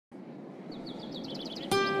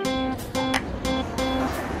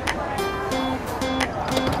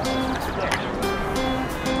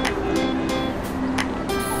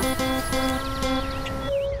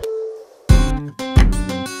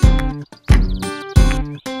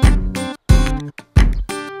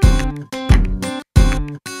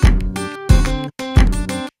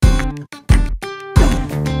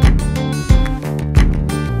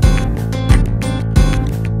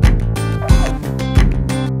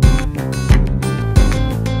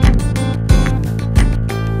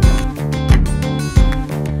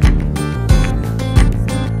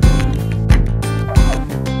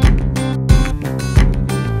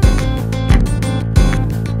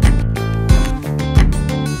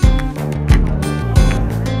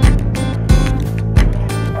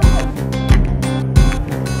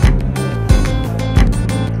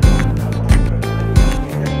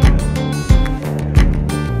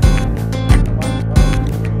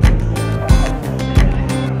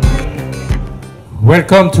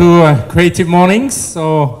Welcome to Creative Mornings.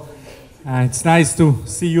 So it's nice to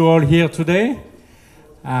see you all here today.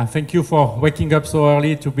 Thank you for waking up so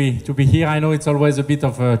early to be here. I know it's always a bit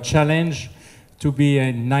of a challenge to be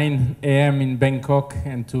at 9 a.m. in Bangkok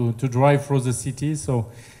and to drive through the city. So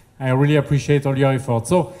I really appreciate all your efforts.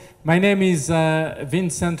 So my name is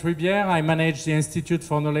Vincent Ribière. I manage the Institute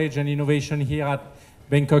for Knowledge and Innovation here at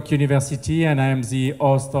Bangkok University, and I am the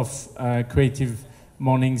host of Creative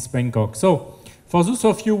Mornings Bangkok. So for those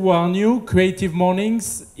of you who are new, Creative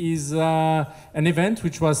Mornings is an event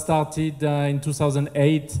which was started in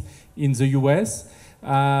 2008 in the US.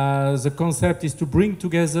 The concept is to bring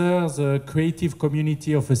together the creative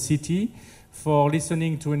community of a city for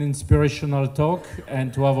listening to an inspirational talk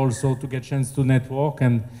and to have also to get a chance to network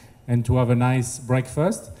and to have a nice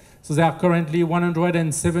breakfast. So there are currently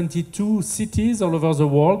 172 cities all over the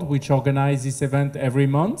world which organize this event every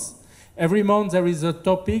month. Every month there is a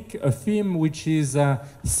topic, a theme which is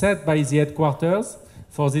set by the headquarters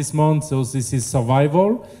for this month. So this is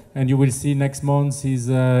survival, and you will see next month is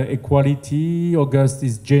equality, August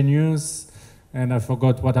is genius, and I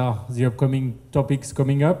forgot what are the upcoming topics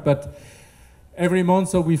coming up. But every month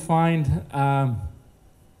so we find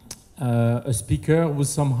a speaker who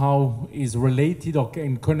somehow is related or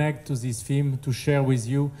can connect to this theme to share with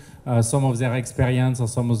you some of their experience or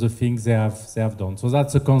some of the things they have done. So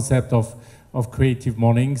that's the concept of Creative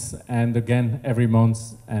Mornings, and again every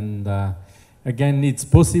month. And again it's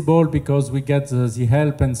possible because we get the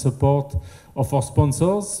help and support of our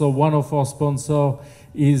sponsors. So one of our sponsors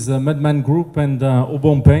is Madman Group and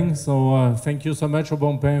Obompeng. So thank you so much,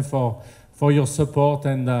 Obompeng, for your support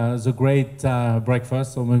and the great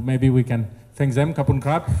breakfast. So maybe we can thank them. Kapun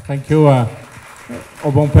Krap. Thank you,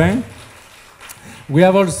 Obompeng. We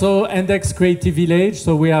have also Index Creative Village.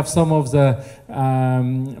 So we have some of the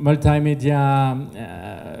multimedia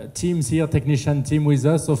teams here, technician team with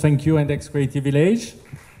us. So thank you, Index Creative Village.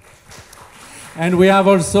 And we have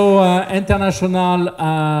also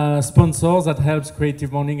international sponsors that helps Creative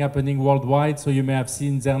Morning happening worldwide. So you may have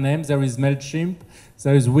seen their names. There is MailChimp,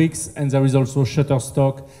 there is Wix, and there is also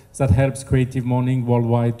Shutterstock that helps Creative Morning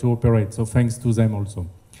worldwide to operate. So thanks to them also.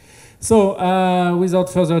 So without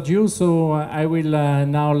further ado, so I will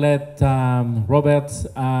now let Robert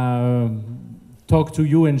talk to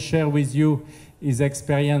you and share with you his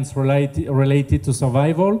experience related to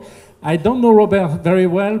survival. I don't know Robert very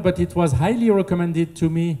well, but it was highly recommended to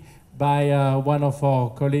me by one of our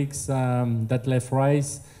colleagues that left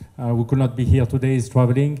Rice, who could not be here today, is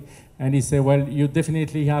traveling. And he said, well, you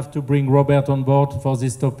definitely have to bring Robert on board for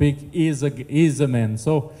this topic. He is a man.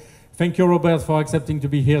 So thank you, Robert, for accepting to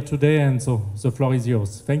be here today. And so the floor is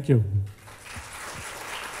yours. Thank you.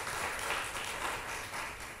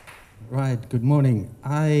 Right, good morning.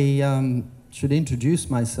 I should introduce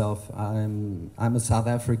myself. I'm a South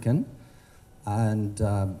African, and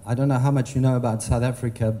I don't know how much you know about South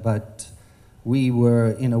Africa, but we were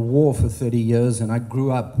in a war for 30 years, and I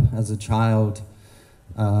grew up as a child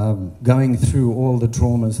going through all the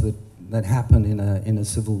traumas that happen in a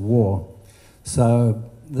civil war. So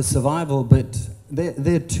the survival bit,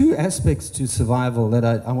 there are two aspects to survival that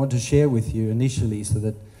I want to share with you initially. So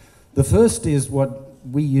that the first is what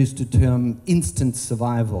we used to term instant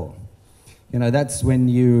survival. You know, that's when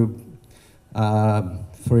you,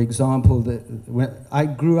 for example, when I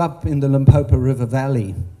grew up in the Limpopo River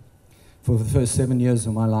Valley for the first 7 years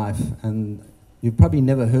of my life, and you've probably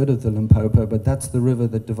never heard of the Limpopo, but that's the river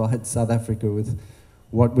that divides South Africa with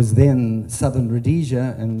what was then Southern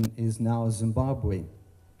Rhodesia and is now Zimbabwe.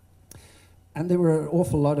 And there were an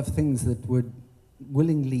awful lot of things that would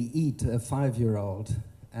willingly eat a 5-year-old.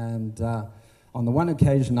 And on the one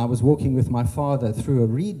occasion, I was walking with my father through a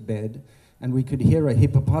reed bed, and we could hear a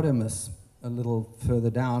hippopotamus a little further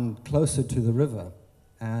down, closer to the river.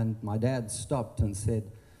 And my dad stopped and said,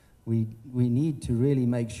 we need to really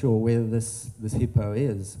make sure where this hippo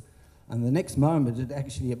is. And the next moment, it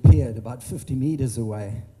actually appeared about 50 meters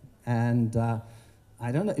away. And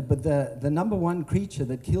I don't know, but the number one creature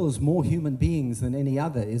that kills more human beings than any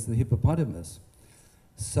other is the hippopotamus.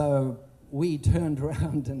 So we turned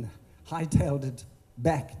around and hightailed it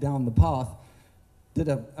back down the path, did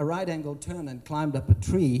a right-angle turn and climbed up a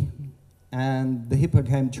tree, and the hippo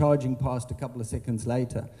came charging past a couple of seconds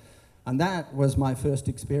later. And that was my first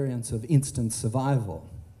experience of instant survival,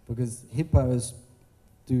 because hippos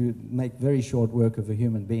do make very short work of a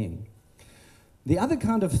human being. The other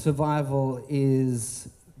kind of survival is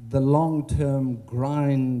the long-term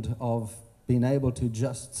grind of being able to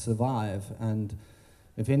just survive. And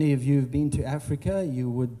if any of you have been to Africa, you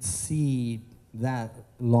would see that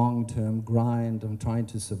long-term grind of trying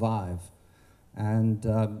to survive.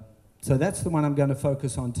 And So that's the one I'm going to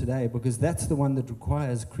focus on today, because that's the one that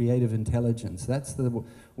requires creative intelligence. That's the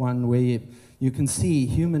one where you can see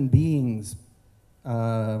human beings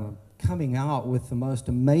coming out with the most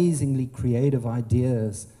amazingly creative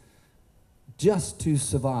ideas just to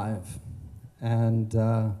survive. And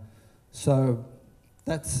so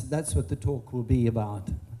that's what the talk will be about.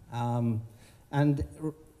 And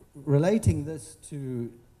relating this to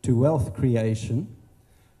wealth creation,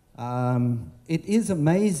 it is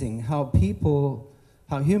amazing how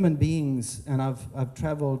human beings, and I've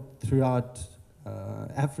traveled throughout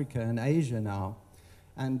Africa and Asia now,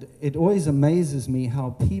 and it always amazes me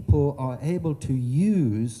how people are able to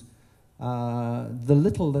use the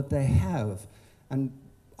little that they have. And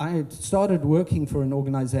I started working for an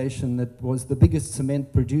organization that was the biggest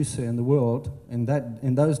cement producer in the world. In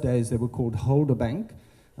those days, they were called Holder Bank,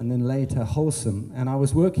 and then later Wholesome. And I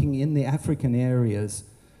was working in the African areas,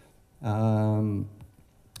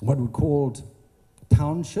 what we called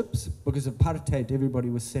townships. Because of apartheid, everybody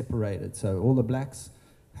was separated. So all the blacks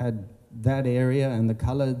had that area, and the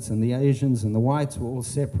coloreds and the Asians and the whites were all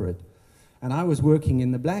separate. And I was working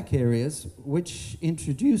in the black areas, which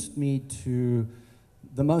introduced me to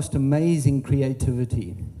the most amazing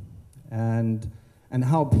creativity and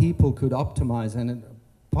how people could optimize. And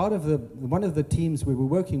one of the teams we were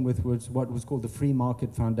working with was what was called the Free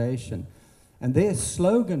Market Foundation. And their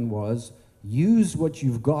slogan was, use what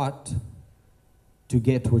you've got to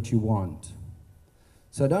get what you want.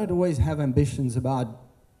 So don't always have ambitions about,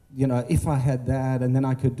 if I had that and then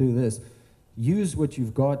I could do this. Use what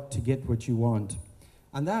you've got to get what you want.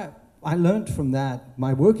 And that, I learned from that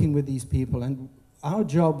by working with these people. And our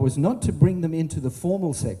job was not to bring them into the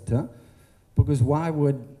formal sector, because why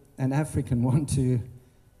would an African want to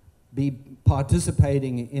be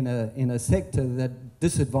participating in a sector that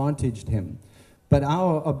disadvantaged him? But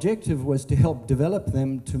our objective was to help develop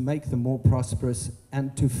them, to make them more prosperous,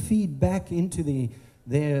 and to feed back into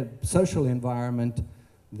their social environment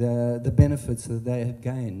the benefits that they had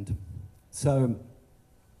gained. So,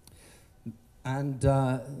 and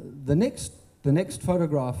the next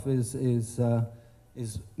photograph is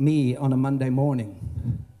me on a Monday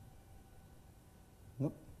morning.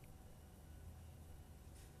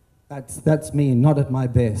 That's me, not at my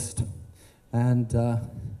best. And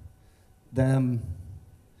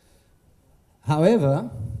however,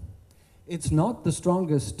 it's not the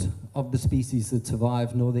strongest of the species that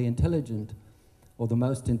survive, nor the intelligent, or the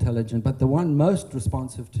most intelligent, but the one most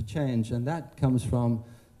responsive to change, and that comes from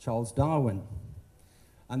Charles Darwin.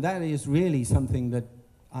 And that is really something that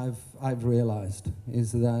I've realized,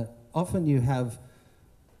 is that often you have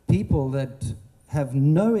people that have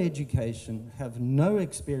no education, have no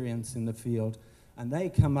experience in the field, and they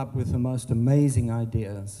come up with the most amazing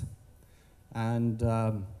ideas. And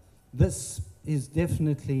this is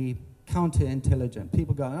definitely counterintelligent.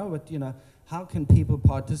 People go, oh, but how can people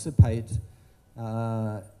participate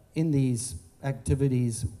in these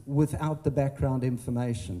activities without the background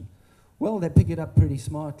information? Well, they pick it up pretty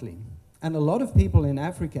smartly. And a lot of people in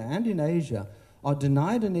Africa and in Asia are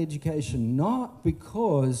denied an education not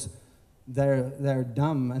because they're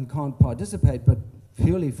dumb and can't participate, but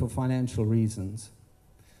purely for financial reasons.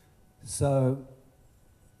 So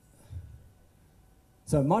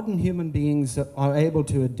modern human beings are able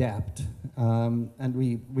to adapt, and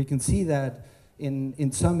we can see that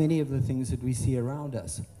in so many of the things that we see around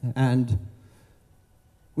us. And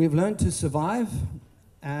we've learned to survive,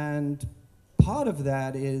 and part of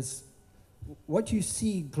that is what you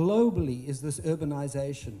see globally is this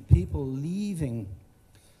urbanization, people leaving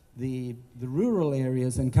the rural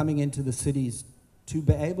areas and coming into the cities to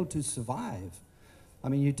be able to survive. I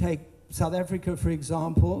mean, you take South Africa, for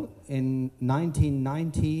example, in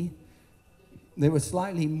 1990, there were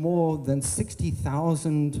slightly more than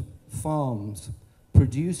 60,000 farms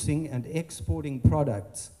producing and exporting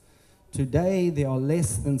products. Today, there are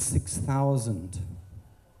less than 6,000.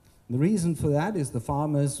 The reason for that is the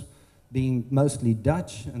farmers being mostly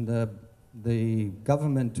Dutch, and the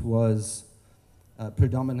government was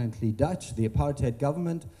predominantly Dutch, the apartheid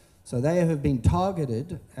government. So they have been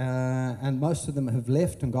targeted, and most of them have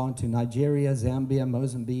left and gone to Nigeria, Zambia,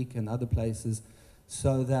 Mozambique, and other places,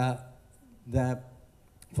 so that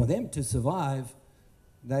for them to survive,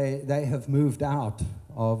 they have moved out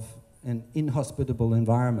of an inhospitable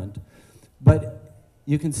environment. But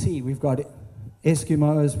you can see we've got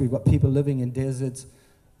Eskimos, we've got people living in deserts,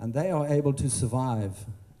 and they are able to survive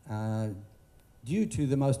due to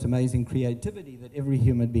the most amazing creativity that every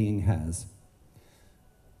human being has.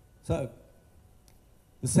 So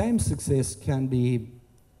the same success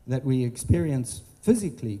that we experience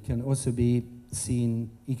physically can also be seen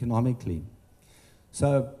economically.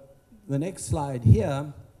 So the next slide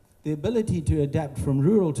here, the ability to adapt from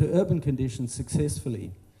rural to urban conditions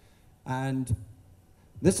successfully. And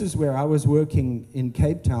this is where I was working in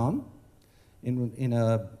Cape Town, in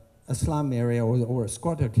a slum area, or a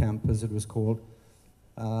squatter camp, as it was called.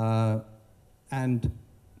 And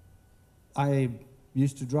I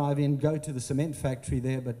used to drive in, go to the cement factory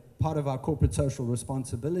there, but part of our corporate social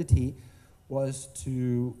responsibility was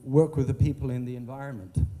to work with the people in the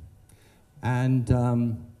environment. And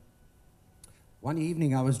one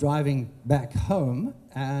evening I was driving back home,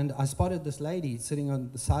 and I spotted this lady sitting on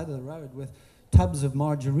the side of the road with tubs of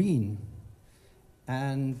margarine.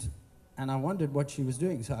 And I wondered what she was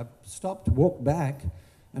doing. So I stopped, walked back,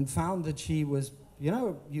 and found that she was, you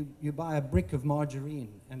know, you buy a brick of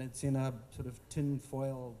margarine, and it's in a sort of tin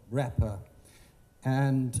foil wrapper.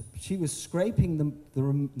 And she was scraping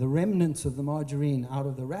the remnants of the margarine out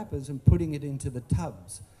of the wrappers and putting it into the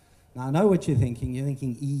tubs. Now, I know what you're thinking. You're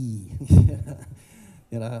thinking,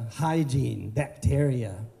 you know, hygiene,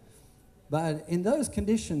 bacteria. But in those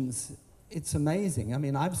conditions, it's amazing. I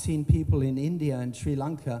mean, I've seen people in India and Sri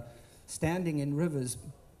Lanka standing in rivers,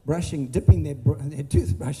 dipping their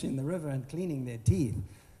toothbrush in the river and cleaning their teeth.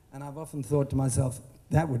 And I've often thought to myself,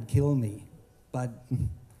 that would kill me. But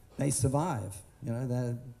they survive. You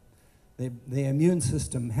know, their immune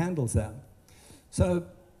system handles that. So,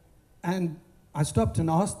 and I stopped and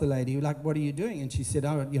asked the lady, like, what are you doing? And she said,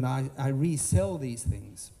 oh, you know, I resell these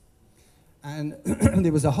things. And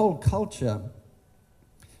there was a whole culture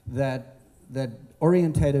that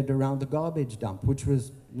orientated around the garbage dump, which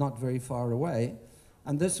was not very far away.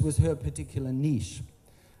 And this was her particular niche.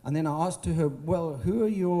 And then I asked her, well, who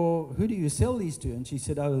do you sell these to? And she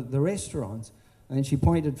said, oh, the restaurants. And then she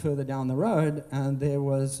pointed further down the road, and there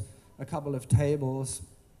was a couple of tables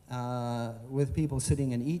with people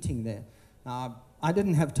sitting and eating there. Now, I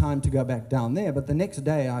didn't have time to go back down there, but the next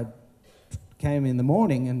day I came in the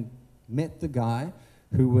morning and met the guy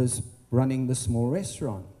who was running the small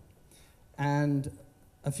restaurant. And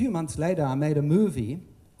a few months later, I made a movie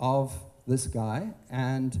of this guy,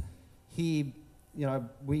 and he, you know,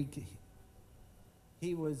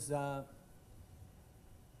 he was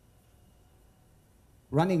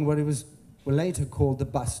running what it was later called the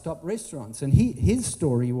bus stop restaurants. And his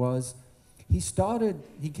story was, he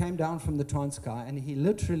came down from the Transkei, and he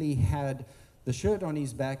literally had the shirt on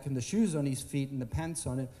his back and the shoes on his feet and the pants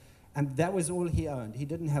on it, and that was all he owned. He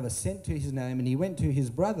didn't have a cent to his name, and he went to his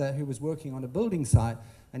brother who was working on a building site,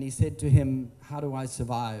 and he said to him, how do I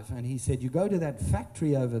survive? And he said, you go to that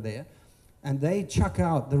factory over there, and they chuck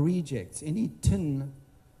out the rejects, any tinned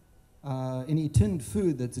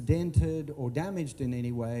food that's dented or damaged in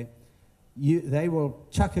any way. They will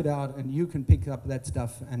chuck it out, and you can pick up that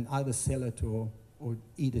stuff and either sell it or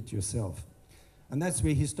eat it yourself. And that's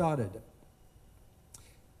where he started.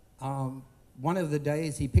 One of the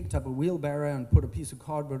days, he picked up a wheelbarrow and put a piece of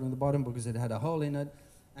cardboard on the bottom because it had a hole in it,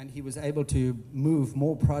 and he was able to move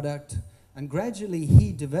more product. And gradually,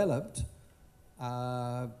 he developed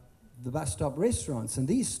the bus stop restaurants. And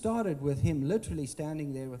these started with him literally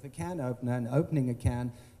standing there with a can opener and opening a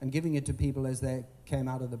can and giving it to people as they came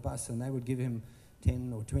out of the bus, and they would give him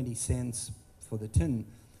 10 or 20 cents for the tin.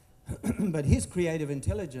 But his creative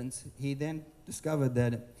intelligence, he then discovered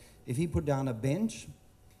that if he put down a bench,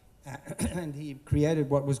 and he created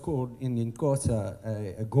what was called in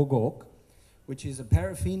Xhosa a gogok, which is a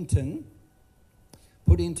paraffin tin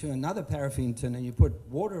put into another paraffin tin, and you put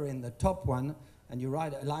water in the top one, and you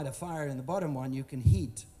light a fire in the bottom one, you can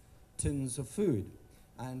heat tins of food.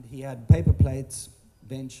 And he had paper plates,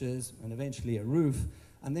 benches, and eventually a roof.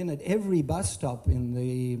 And then at every bus stop in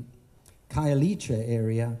the Khayelitsha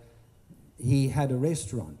area, he had a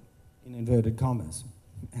restaurant, in inverted commas.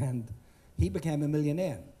 And he became a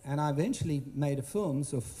millionaire. And I eventually made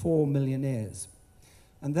films of 4 millionaires.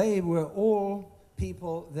 And they were all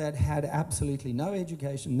people that had absolutely no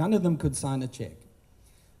education. None of them could sign a check.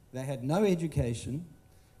 They had no education,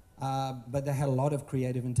 but they had a lot of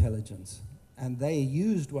creative intelligence. And they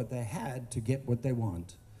used what they had to get what they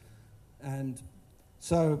want. And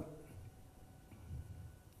so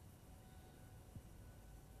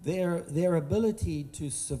their ability to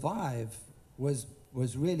survive was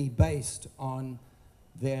really based on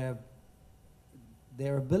their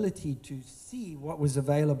ability to see what was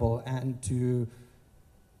available and to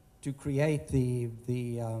create the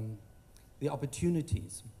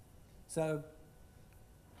opportunities. So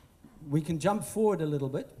we can jump forward a little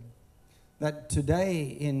bit. That today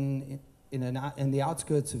in the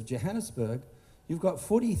outskirts of Johannesburg, you've got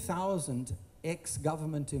 40,000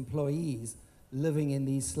 ex-government employees living in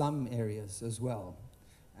these slum areas as well.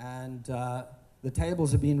 And the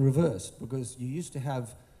tables have been reversed, because you used to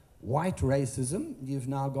have white racism, you've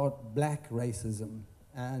now got black racism.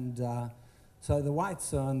 And so the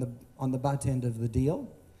whites are on the butt end of the deal.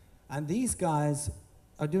 And these guys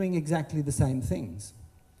are doing exactly the same things.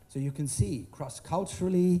 So you can see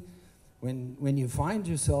cross-culturally, when you find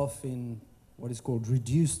yourself in what is called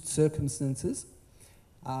reduced circumstances,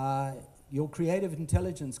 your creative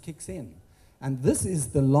intelligence kicks in. And this is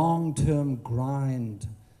the long-term grind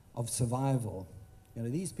of survival. You know,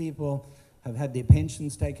 these people have had their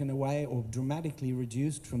pensions taken away or dramatically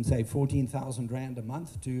reduced from, say, 14,000 Rand a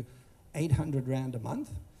month to 800 Rand a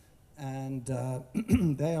month. And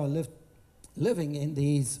they are living in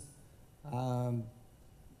these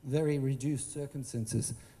very reduced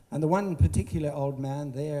circumstances. And the one particular old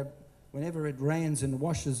man there, whenever it rains and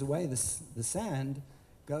washes away the sand,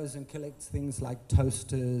 goes and collects things like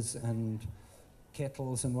toasters and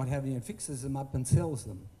kettles and what have you, and fixes them up and sells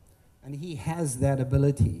them. And he has that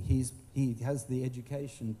ability. He has the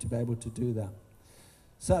education to be able to do that.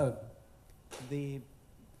 So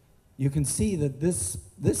you can see that this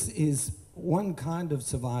is one kind of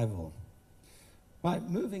survival. Right,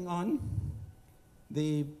 moving on,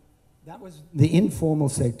 that was the informal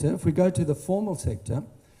sector. If we go to the formal sector,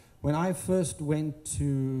 when I first went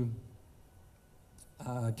to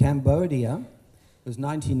Cambodia, it was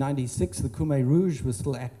 1996, the Khmer Rouge was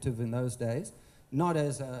still active in those days, not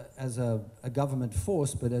as a government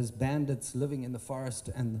force, but as bandits living in the forest,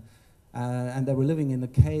 and they were living in the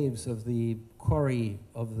caves of the quarry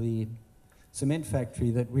of the cement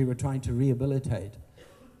factory that we were trying to rehabilitate.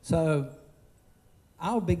 So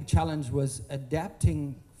our big challenge was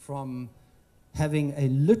adapting from having a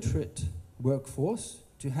literate workforce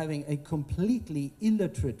to having a completely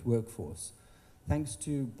illiterate workforce. Thanks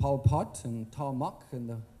to Pol Pot and Tal Mok and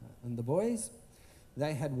the boys,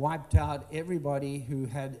 they had wiped out everybody who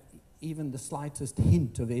had even the slightest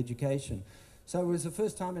hint of education. So it was the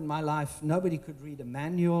first time in my life nobody could read a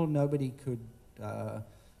manual, nobody could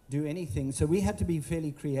do anything. So we had to be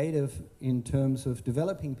fairly creative in terms of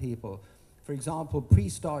developing people. For example,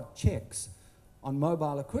 pre-start checks on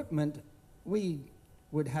mobile equipment, we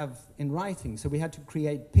would have in writing. So we had to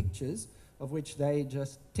create pictures of which they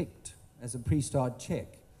just ticked as a pre-start check.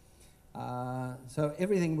 So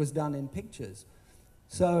everything was done in pictures.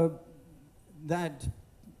 So that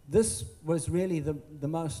this was really the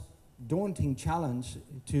most daunting challenge,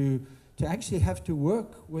 to actually have to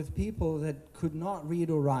work with people that could not read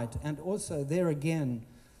or write. And also there again,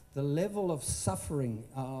 the level of suffering,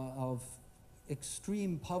 of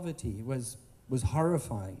extreme poverty was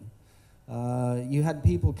horrifying. You had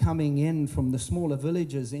people coming in from the smaller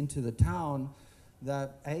villages into the town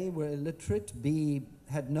that A, were illiterate, B,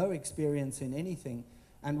 had no experience in anything,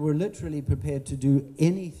 and were literally prepared to do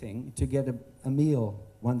anything to get a meal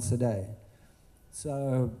once a day.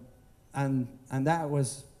 So, and that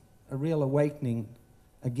was a real awakening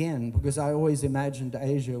again, because I always imagined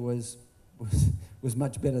Asia was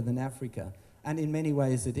much better than Africa, and in many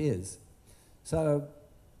ways it is. So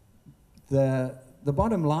the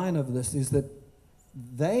bottom line of this is that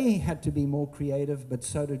they had to be more creative, but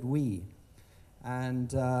so did we.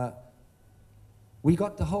 And we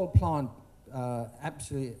got the whole plant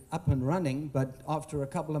absolutely up and running, but after a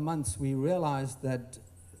couple of months we realized that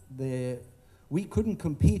we couldn't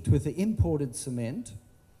compete with the imported cement,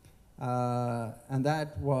 and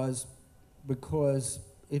that was because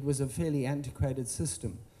it was a fairly antiquated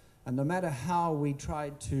system. And no matter how we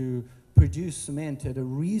tried to produce cement at a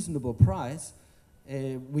reasonable price,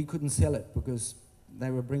 we couldn't sell it because they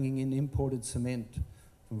were bringing in imported cement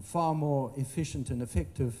from far more efficient and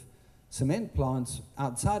effective cement plants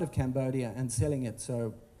outside of Cambodia and selling it.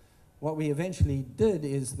 So what we eventually did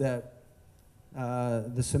is that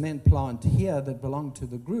the cement plant here that belonged to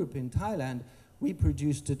the group in Thailand, we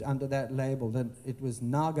produced it under that label. That it was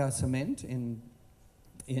Naga Cement in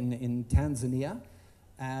Tanzania,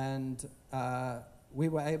 and we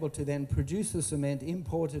were able to then produce the cement,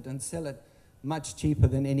 import it, and sell it much cheaper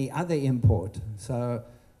than any other import. So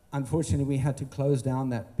unfortunately, we had to close down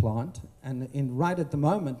that plant. And right at the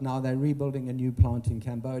moment now, they're rebuilding a new plant in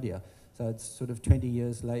Cambodia. So it's sort of 20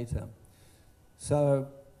 years later. So,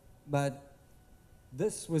 but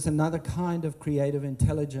this was another kind of creative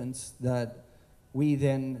intelligence that we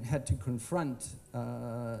then had to confront,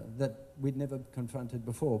 that we'd never confronted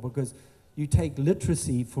before, because you take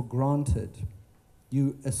literacy for granted.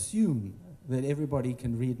 You assume that everybody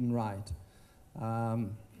can read and write.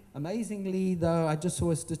 Amazingly, though, I just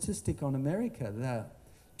saw a statistic on America that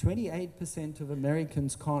 28% of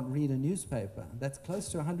Americans can't read a newspaper. That's close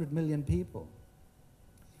to 100 million people.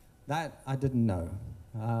 That I didn't know.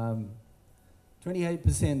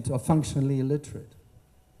 28% are functionally illiterate.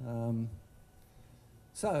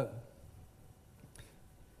 So,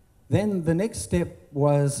 then the next step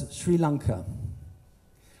was Sri Lanka.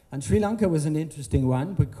 And Sri Lanka was an interesting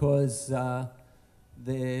one because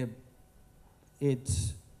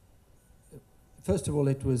first of all,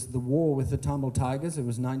 it was the war with the Tamil Tigers. It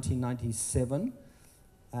was 1997.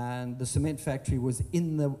 And the cement factory was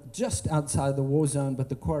just outside the war zone, but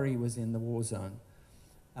the quarry was in the war zone.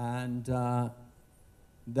 And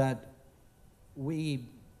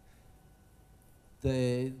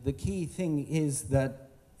the key thing is that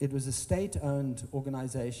it was a state-owned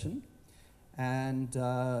organization, and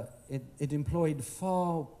it employed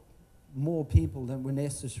far more people than were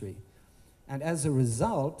necessary. And as a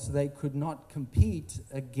result, they could not compete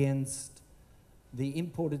against the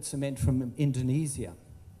imported cement from Indonesia.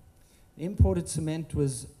 Imported cement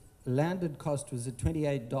landed cost was at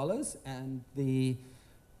 $28, and the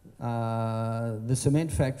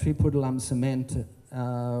cement factory, Pudalam Cement,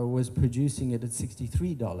 was producing it at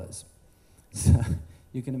 $63. So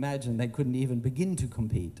you can imagine they couldn't even begin to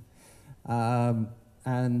compete.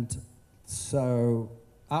 And so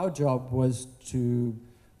our job was to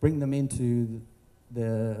bring them into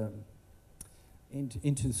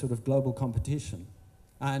sort of global competition.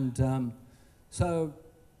 And so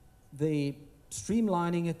the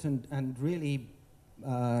streamlining it and really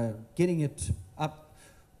getting it up,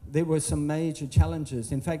 there were some major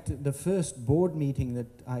challenges. In fact, the first board meeting that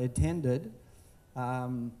I attended,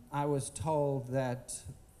 I was told that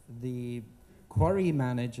the quarry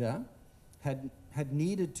manager had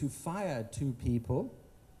needed to fire 2 people,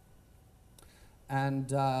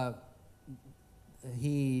 and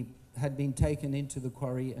he had been taken into the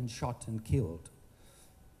quarry and shot and killed.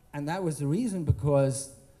 And that was the reason, because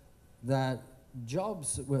that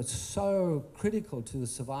jobs were so critical to the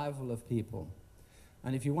survival of people.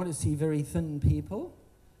 And if you want to see very thin people,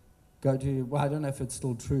 go to, well, I don't know if it's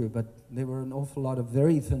still true, but there were an awful lot of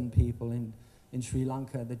very thin people in Sri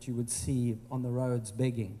Lanka that you would see on the roads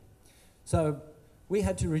begging. So we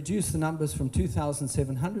had to reduce the numbers from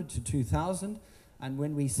 2,700 to 2,000. And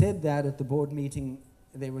when we said that at the board meeting,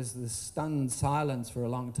 there was this stunned silence for a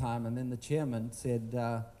long time. And then the chairman said,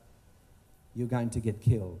 "You're going to get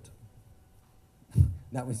killed."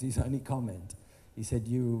 That was his only comment. He said,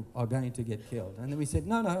 "You are going to get killed." And then we said,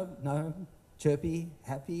 no, chirpy,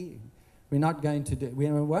 happy. We're not going to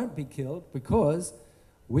we won't be killed because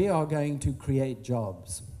we are going to create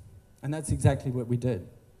jobs. And that's exactly what we did.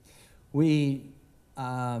 We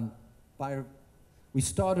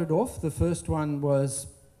started off, the first one was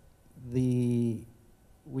we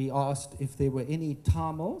asked if there were any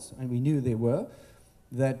Tamils, and we knew there were,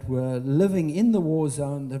 that were living in the war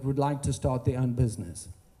zone that would like to start their own business.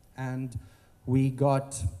 And we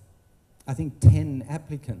got, I think, 10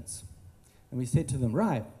 applicants. And we said to them,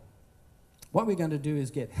 right, what we're going to do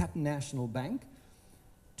is get Hatton National Bank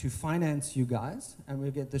to finance you guys, and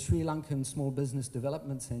we'll get the Sri Lankan Small Business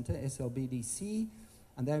Development Center, SLBDC,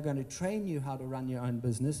 and they're going to train you how to run your own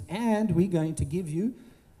business, and we're going to give you,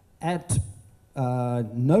 at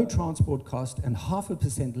no transport cost and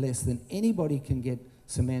 0.5% less than anybody can get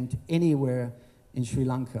cement anywhere in Sri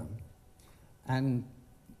Lanka. And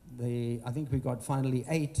I think we got finally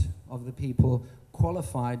 8 of the people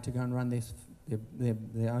qualified to go and run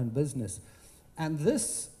their own business. And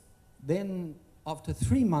this, then after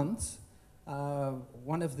 3 months,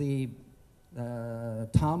 one of the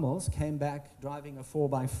Tamils came back driving a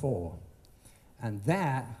 4x4. And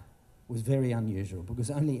that was very unusual,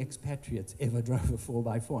 because only expatriates ever drove a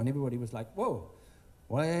 4x4. And everybody was like, whoa,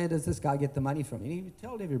 where does this guy get the money from? And he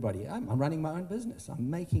told everybody, I'm running my own business. I'm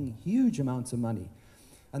making huge amounts of money.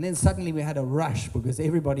 And then suddenly we had a rush, because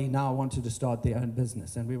everybody now wanted to start their own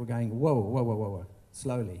business. And we were going, whoa,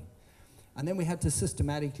 slowly. And then we had to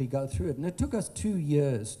systematically go through it. And it took us 2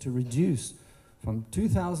 years to reduce from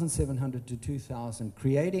 2,700 to 2,000,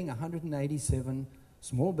 creating 187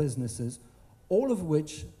 small businesses, all of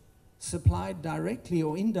which supplied directly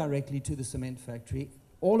or indirectly to the cement factory,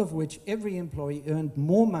 all of which every employee earned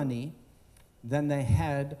more money than they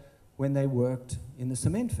had when they worked in the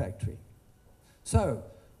cement factory. So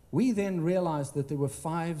we then realized that there were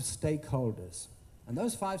 5 stakeholders. And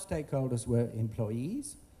those 5 stakeholders were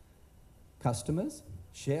employees, customers,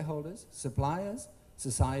 shareholders, suppliers,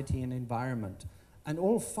 society, and environment. And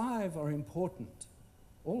all 5 are important.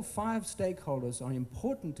 All 5 stakeholders are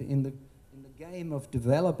important in the game of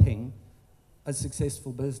developing a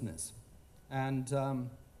successful business. And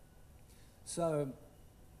so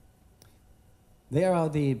there are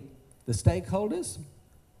the stakeholders,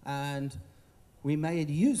 and we made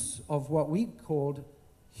use of what we called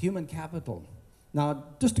human capital. Now,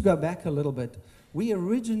 just to go back a little bit, we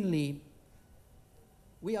originally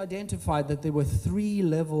we identified that there were 3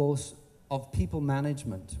 levels of people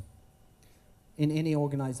management in any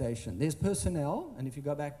organization. There's personnel, and if you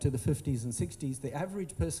go back to the 50s and 60s, the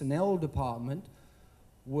average personnel department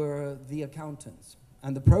were the accountants.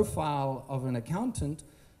 And the profile of an accountant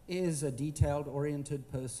is a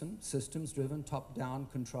detailed-oriented person, systems-driven, top-down,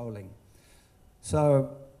 controlling.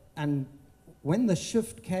 So, and when the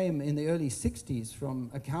shift came in the early 60s from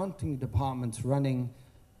accounting departments running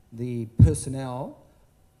the personnel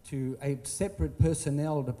to a separate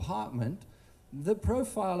personnel department, the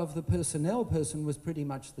profile of the personnel person was pretty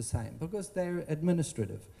much the same because they're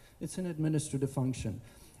administrative. It's an administrative function.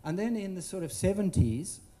 And then in the sort of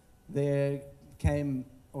 70s, there came,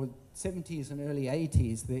 or 70s and early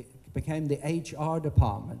 80s, there became the HR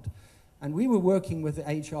department. And we were working with the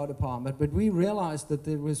HR department, but we realized that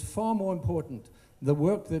it was far more important, the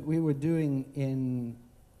work that we were doing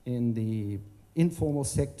in the informal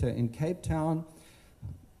sector in Cape Town,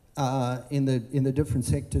 in the different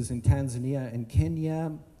sectors in Tanzania and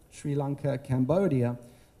Kenya, Sri Lanka, Cambodia,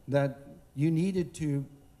 that you needed to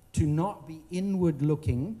not be inward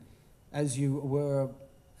looking as you were,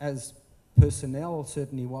 as personnel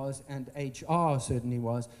certainly was, and HR certainly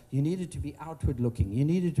was. You needed to be outward looking. You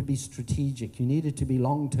needed to be strategic. You needed to be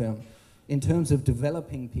long term in terms of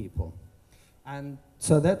developing people. And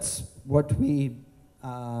so that's what we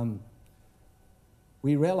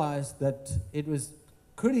realized, that it was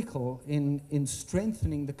critical in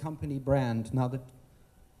strengthening the company brand. Now that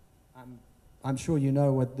I'm sure you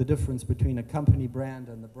know what the difference between a company brand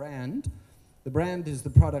and the brand. The brand is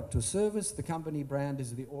the product or service. The company brand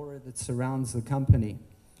is the aura that surrounds the company.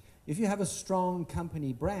 If you have a strong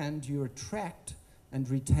company brand, you attract and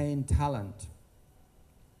retain talent.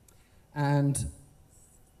 And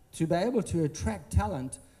to be able to attract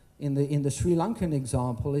talent, in the Sri Lankan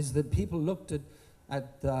example, is that people looked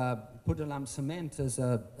at Puttalam Cement as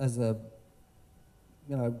a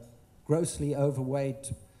grossly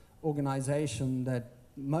overweight organization that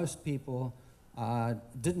most people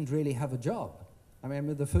didn't really have a job. I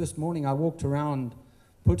remember the first morning I walked around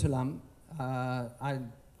Puttalam, I'd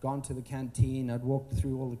gone to the canteen, I'd walked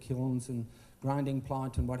through all the kilns and grinding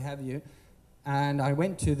plant and what have you, and I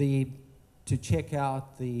went to check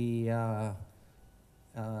out the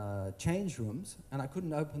change rooms, and I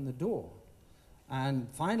couldn't open the door. And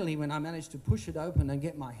finally, when I managed to push it open and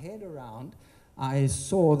get my head around, I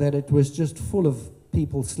saw that it was just full of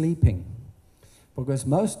people sleeping, because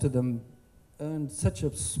most of them earned such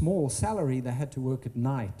a small salary they had to work at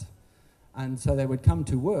night. And so they would come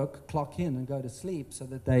to work, clock in, and go to sleep so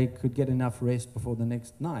that they could get enough rest before the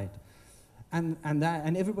next night. And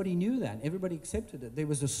everybody knew that. Everybody accepted it. There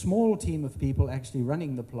was a small team of people actually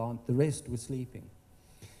running the plant. The rest were sleeping.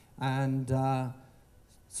 And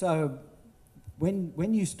so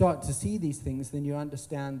when you start to see these things, then you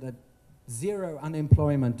understand that zero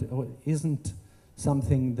unemployment isn't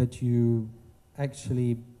something that you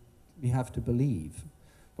have to believe,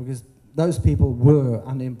 because those people were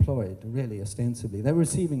unemployed, really, ostensibly. They were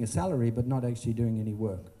receiving a salary, but not actually doing any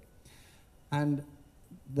work. And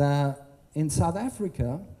in South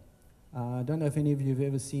Africa, I don't know if any of you have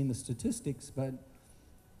ever seen the statistics, but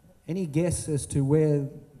any guess as to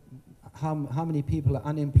how many people are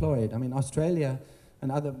unemployed? I mean, Australia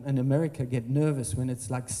and America get nervous when it's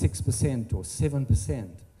like 6% or 7%.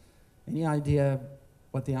 Any idea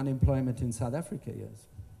what the unemployment in South Africa is?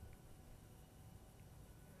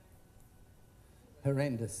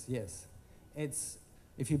 Horrendous, yes.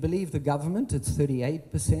 If you believe the government, it's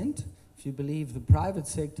 38%. If you believe the private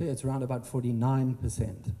sector, it's around about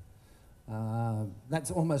 49%.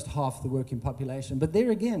 That's almost half the working population. But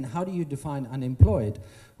there again, how do you define unemployed?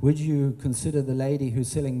 Would you consider the lady who's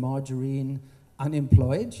selling margarine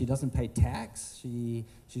unemployed? She doesn't pay tax.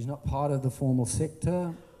 She's not part of the formal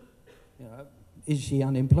sector. Is she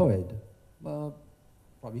unemployed? Well,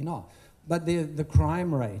 probably not. But the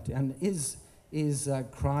crime rate, and is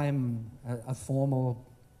crime a formal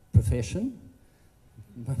profession?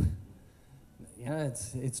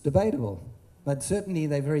 It's debatable, but certainly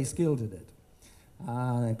they're very skilled at it.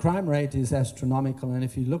 Crime rate is astronomical, and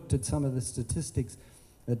if you looked at some of the statistics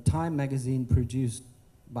that Time magazine produced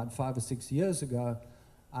about 5 or 6 years ago,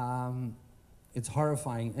 it's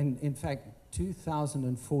horrifying. And in fact,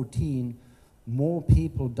 2014, more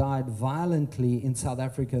people died violently in South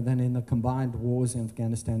Africa than in the combined wars in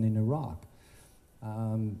Afghanistan and Iraq.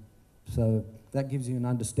 So that gives you an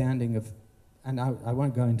understanding of, and I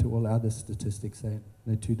won't go into all other statistics,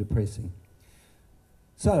 they're too depressing.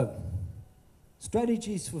 So,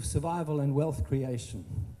 strategies for survival and wealth creation.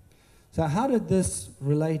 So how did this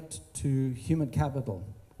relate to human capital?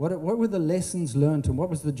 What were the lessons learned, and what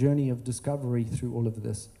was the journey of discovery through all of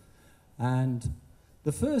this? And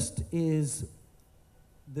the first is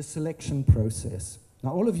the selection process.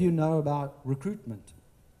 Now, all of you know about recruitment.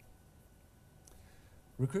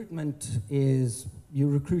 Recruitment is you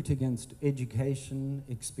recruit against education,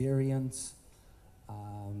 experience,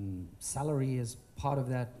 salary is part of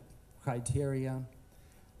that criteria.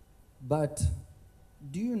 But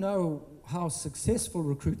do you know how successful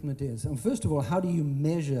recruitment is? And first of all, how do you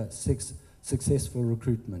measure successful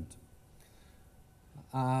recruitment?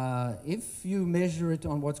 If you measure it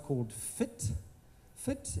on what's called fit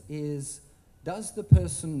is, does the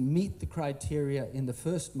person meet the criteria in the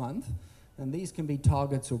first month? And these can be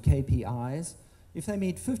targets or KPIs. If they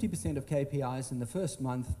meet 50% of KPIs in the first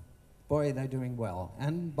month, boy, they're doing well.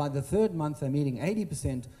 And by the third month, they're meeting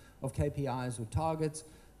 80% of KPIs or targets.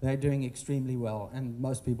 They're doing extremely well, and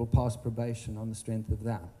most people pass probation on the strength of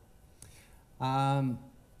that.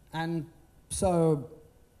 And so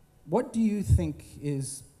what do you think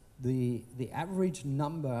is the average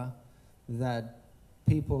number that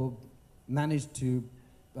people manage to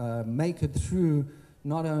make it through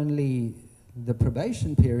not only the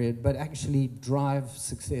probation period, but actually drive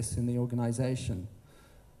success in the organization?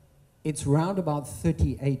 It's round about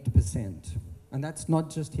 38%. And that's not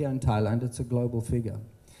just here in Thailand, it's a global figure.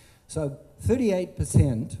 So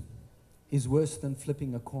 38% is worse than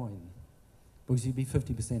flipping a coin, because you'd be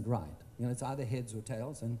 50% right. You know, it's either heads or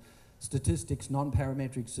tails, and statistics,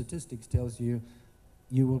 non-parametric statistics tells you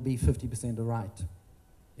you will be 50% right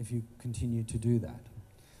if you continue to do that.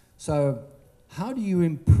 So how do you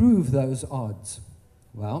improve those odds?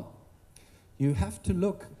 Well, you have to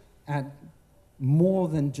look at more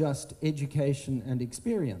than just education and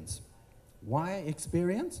experience. Why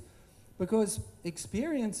experience? Because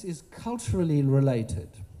experience is culturally related.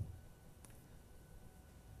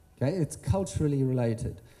 Okay, it's culturally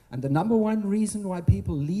related. And the number one reason why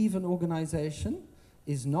people leave an organization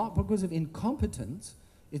is not because of incompetence,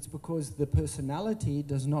 it's because the personality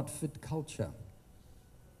does not fit culture.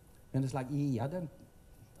 And it's like,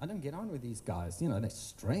 I don't get on with these guys. You know, they're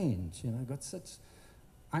strange. You know, got such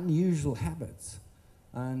unusual habits,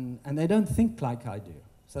 and they don't think like I do.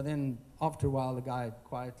 So then, after a while, the guy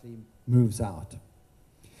quietly moves out.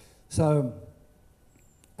 So,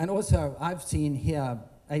 and also, I've seen here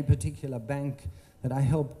a particular bank that I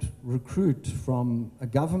helped recruit from a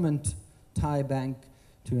government Thai bank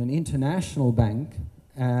to an international bank,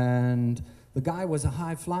 and the guy was a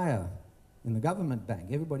high flyer in the government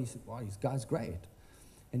bank. Everybody said, wow, this guy's great.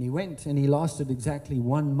 And he went and he lasted exactly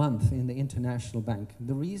 1 month in the international bank.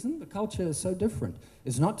 The reason? The culture is so different.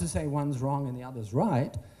 It's not to say one's wrong and the other's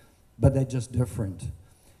right, but they're just different.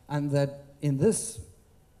 And that in this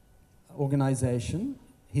organization,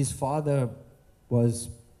 his father was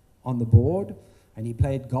on the board, and he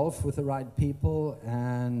played golf with the right people,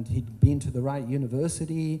 and he'd been to the right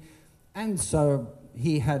university, and so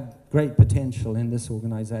he had great potential in this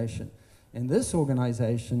organization. In this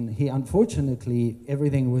organization, he unfortunately,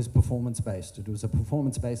 everything was performance-based. It was a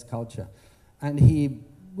performance-based culture. And he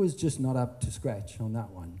was just not up to scratch on that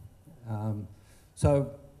one.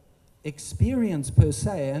 So experience per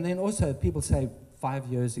se, and then also people say 5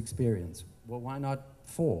 years experience. Well, why not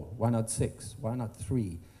 4? Why not 6? Why not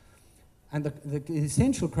 3? And the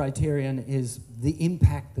essential criterion is the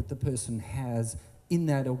impact that the person has in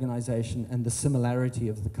that organization and the similarity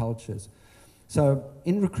of the cultures. So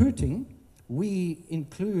in recruiting, we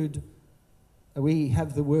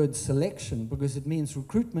have the word selection because it means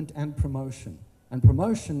recruitment and promotion. And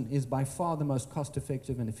promotion is by far the most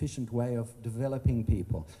cost-effective and efficient way of developing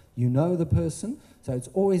people. You know the person, so it's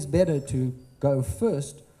always better to go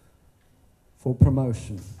first for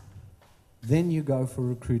promotion. Then you go for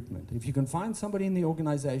recruitment. If you can find somebody in the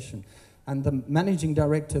organization, and the managing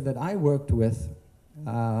director that I worked with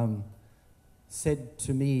said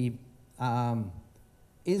to me,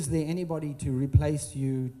 is there anybody to replace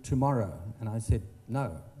you tomorrow? And I said,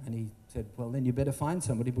 no. And he said, well, then you better find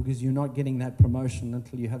somebody because you're not getting that promotion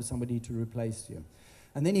until you have somebody to replace you.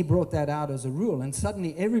 And then he brought that out as a rule, and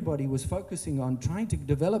suddenly everybody was focusing on trying to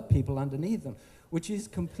develop people underneath them, which is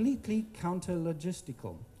completely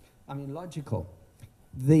logical.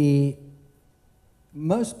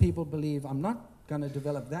 Most people believe, I'm not going to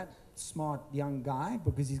develop that smart young guy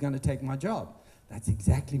because he's going to take my job. That's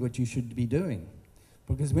exactly what you should be doing.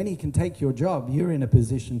 Because when he can take your job, you're in a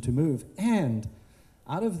position to move. And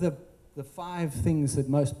out of the 5 things that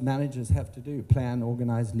most managers have to do, plan,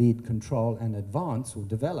 organize, lead, control, and advance or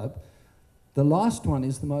develop, the last one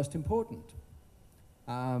is the most important.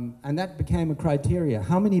 And that became a criteria.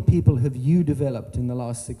 How many people have you developed in the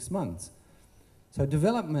last 6 months? So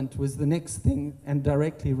development was the next thing and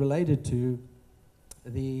directly related to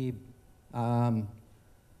the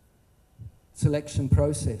selection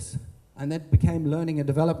process. And that became learning and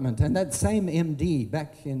development. And that same MD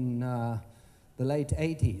back in the late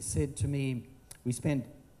 80s said to me, we spent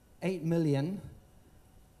 8 million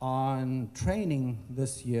on training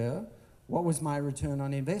this year. What was my return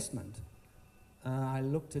on investment? I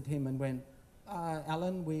looked at him and went,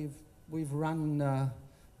 Alan, we've run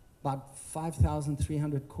about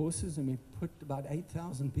 5,300 courses, and we put about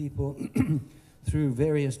 8,000 people through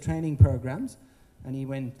various training programs. And he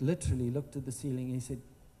went, literally looked at the ceiling, and he said,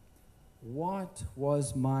 what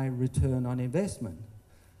was my return on investment?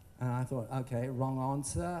 And I thought, okay, wrong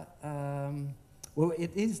answer. Well,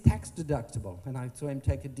 it is tax deductible. And I saw him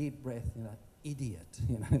take a deep breath, idiot,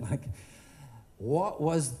 like, what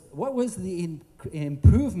was the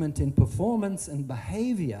improvement in performance and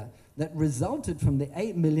behavior that resulted from the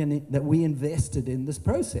 8 million that we invested in this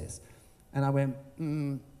process? And I went,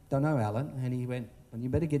 don't know, Alan. And he went, well, you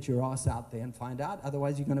better get your ass out there and find out,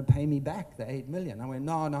 otherwise you're going to pay me back the 8 million. I went,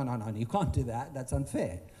 no, you can't do that. That's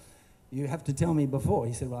unfair. You have to tell me before.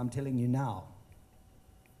 He said, well, I'm telling you now.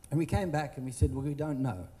 And we came back and we said, well, we don't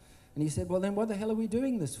know. And he said, well, then what the hell are we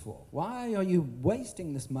doing this for? Why are you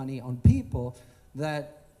wasting this money on people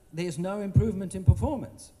that there's no improvement in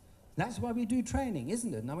performance? That's why we do training,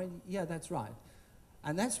 isn't it? And I went, yeah, that's right.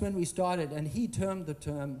 And that's when we started, and he termed the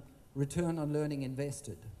term return on learning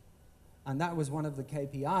invested. And that was one of the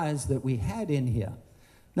KPIs that we had in here.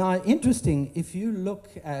 Now, interesting, if you look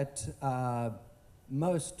at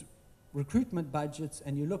most recruitment budgets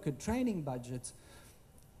and you look at training budgets,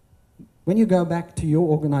 when you go back to your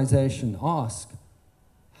organization, ask,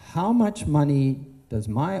 how much money does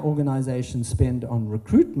my organization spend on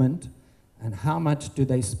recruitment, and how much do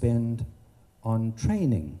they spend on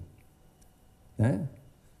training? Okay?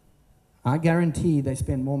 I guarantee they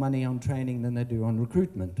spend more money on training than they do on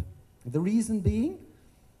recruitment. The reason being,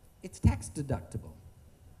 it's tax deductible,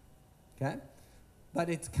 okay? But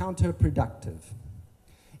it's counterproductive.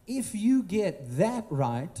 If you get that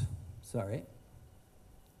right,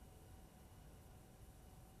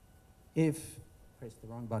 press the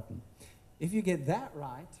wrong button. If you get that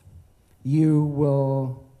right, you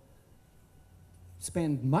will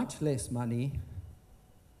spend much less money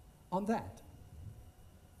on that.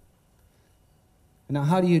 Now,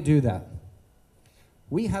 how do you do that?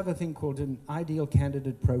 We have a thing called an ideal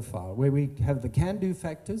candidate profile, where we have the can-do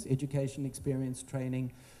factors: education, experience,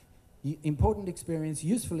 training, important experience,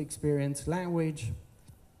 useful experience, language,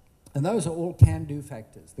 and those are all can-do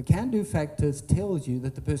factors. The can-do factors tells you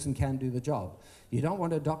that the person can do the job. You don't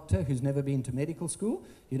want a doctor who's never been to medical school.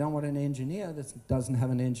 You don't want an engineer that doesn't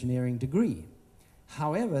have an engineering degree.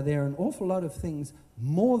 However, there are an awful lot of things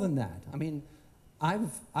more than that. I mean, I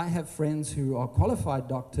have friends who are qualified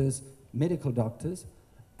doctors, medical doctors,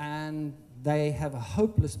 and they have a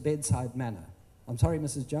hopeless bedside manner. I'm sorry,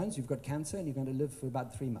 Mrs. Jones, you've got cancer and you're going to live for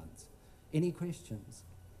about 3 months. Any questions?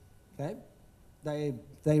 Okay?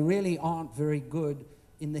 They really aren't very good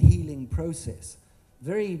in the healing process.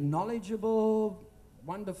 Very knowledgeable,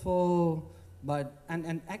 wonderful,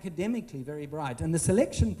 and academically very bright. And the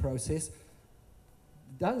selection process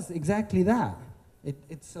does exactly that.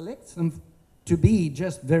 It selects them to be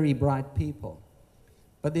just very bright people.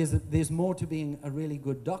 But there's more to being a really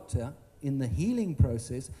good doctor in the healing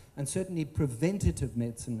process, and certainly preventative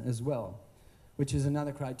medicine as well, which is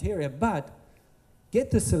another criteria. But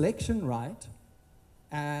get the selection right,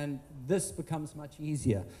 and this becomes much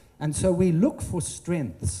easier. And so we look for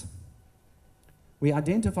strengths. We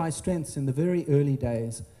identify strengths in the very early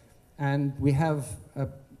days, and we have a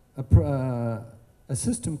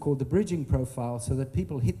system called the bridging profile, so that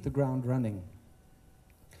people hit the ground running.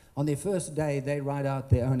 On their first day, they write out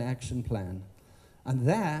their own action plan. And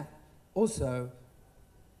that also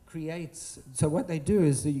creates, so what they do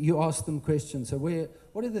is you ask them questions. So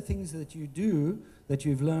what are the things that you do that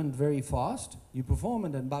you've learned very fast, you perform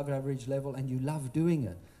at an above average level, and you love doing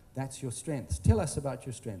it? That's your strengths. Tell us about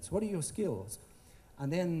your strengths. What are your skills?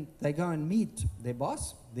 And then they go and meet their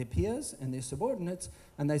boss, their peers, and their subordinates,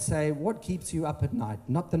 and they say, what keeps you up at night?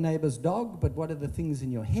 Not the neighbor's dog, but what are the things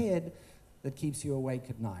in your head that keeps you awake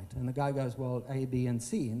at night? And the guy goes, well, A, B, and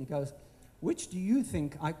C. And he goes, which do you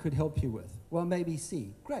think I could help you with? Well, maybe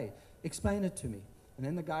C. Great. Explain it to me. And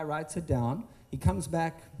then the guy writes it down. He comes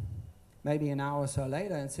back maybe an hour or so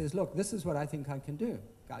later and says, look, this is what I think I can do.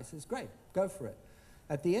 Guy says, great, go for it.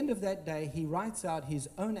 At the end of that day, he writes out his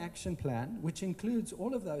own action plan, which includes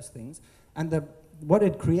all of those things. And what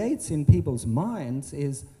it creates in people's minds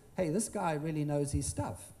is, hey, this guy really knows his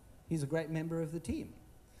stuff. He's a great member of the team.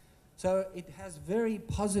 So it has very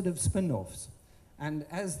positive spin-offs. And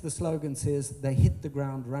as the slogan says, they hit the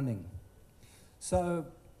ground running. So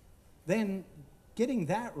then getting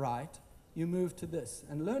that right, you move to this.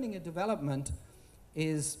 And learning and development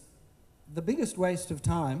is the biggest waste of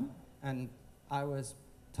time, and I was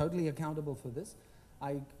totally accountable for this.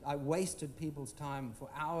 I wasted people's time for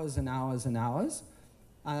hours and hours and hours,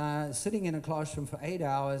 sitting in a classroom for 8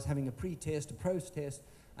 hours, having a pre-test, a post-test,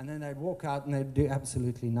 and then they'd walk out and they'd do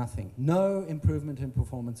absolutely nothing. No improvement in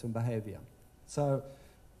performance and behavior. So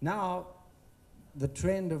now the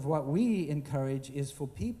trend of what we encourage is for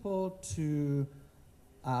people to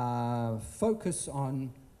focus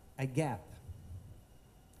on a gap.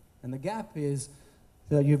 And the gap is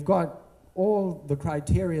that you've got all the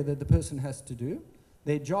criteria that the person has to do.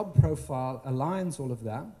 Their job profile aligns all of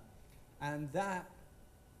that. And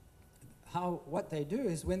what they do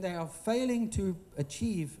is when they are failing to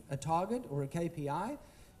achieve a target or a KPI,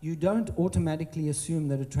 you don't automatically assume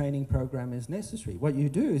that a training program is necessary. What you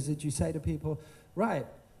do is that you say to people, right,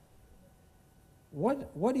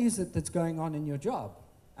 what is it that's going on in your job?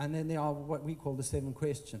 And then there are what we call the 7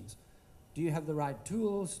 questions. Do you have the right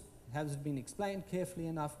tools? Has it been explained carefully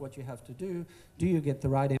enough what you have to do? Do you get the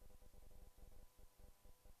right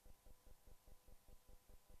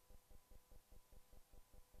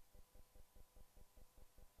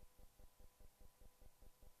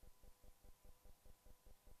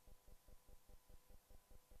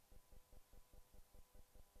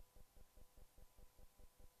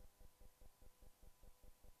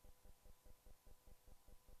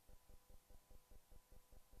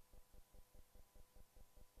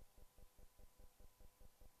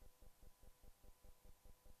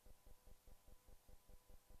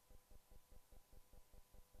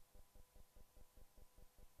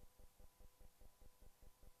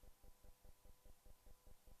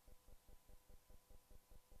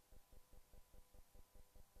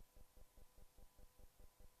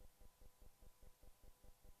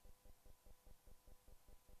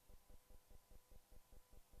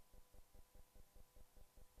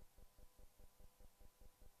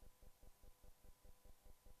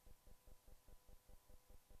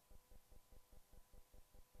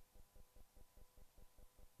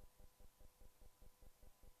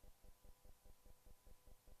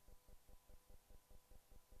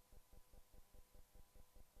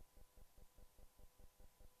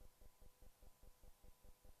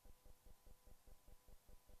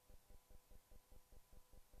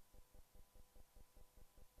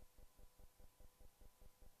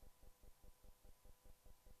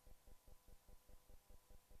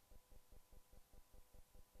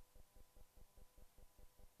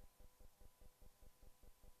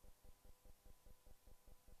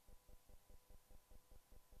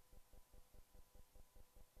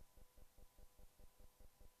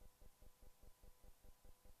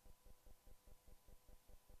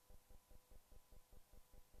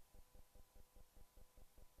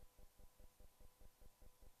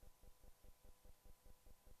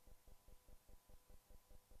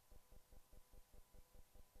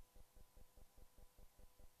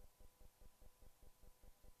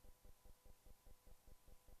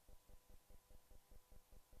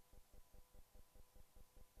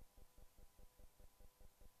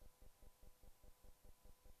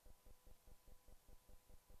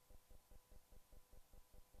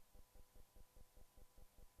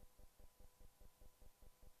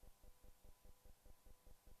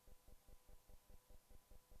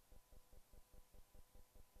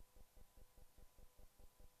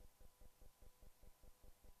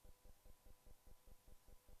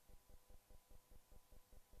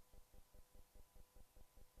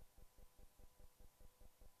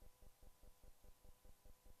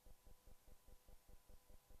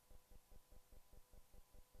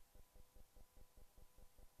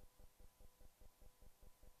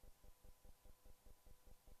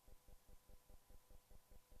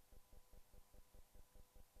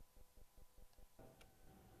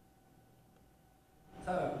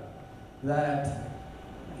that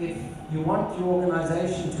if you want your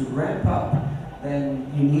organization to ramp up,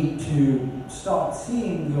 then you need to start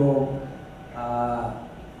seeing your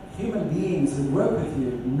human beings that work with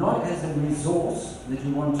you not as a resource that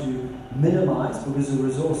you want to minimize, because a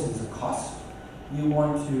resource is a cost. You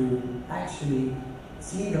want to actually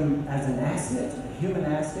see them as an asset, a human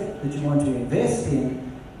asset that you want to invest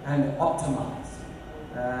in and optimize.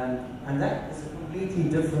 And that is a completely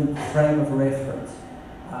different frame of reference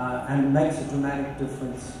and makes a dramatic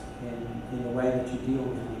difference in the way that you deal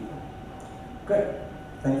with people. Great.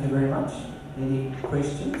 Thank you very much. Any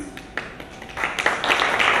questions?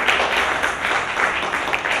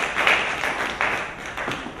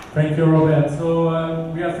 Thank you, Robert.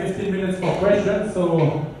 So we have 15 minutes for questions.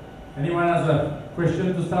 So anyone has a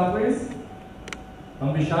question to start with?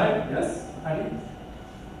 Don't be shy. Yes, Ali?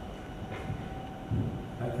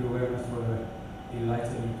 Thank you very much for the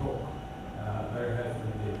enlightening talk. Very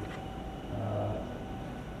helpful indeed.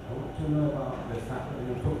 I want to know about the fact that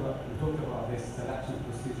you talked about this selection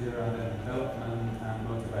procedure and then development and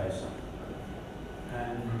motivation.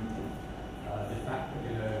 And the fact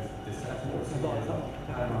that the selection procedure is of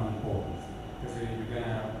paramount importance, because you're going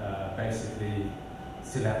to basically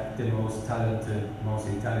select the most talented, most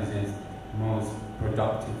intelligent, most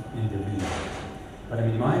productive individual. But I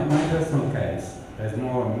mean, my personal case, there's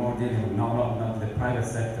more dealing with not the private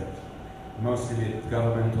sector, mostly with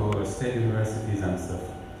government or state universities and stuff.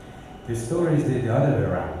 The story is the other way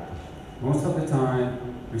around. Most of the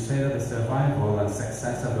time, we say that the survival and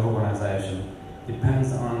success of the organization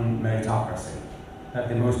depends on meritocracy, that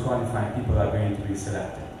the most qualified people are going to be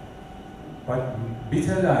selected. But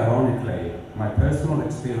bitterly ironically, my personal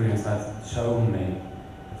experience has shown me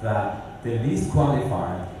that the least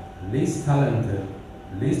qualified, least talented,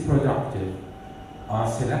 least productive are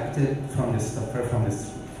selected from the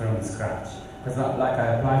scratch. Because like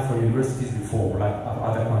I applied for universities before, like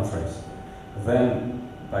other countries. Then,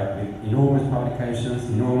 like with enormous publications,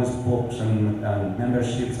 enormous books and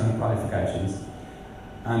memberships and qualifications.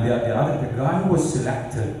 And the guy who was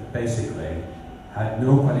selected, basically, had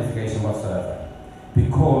no qualification whatsoever.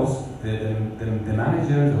 Because the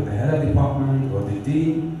managers or the head of department or the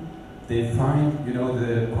dean, they find,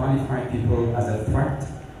 the qualified people as a threat,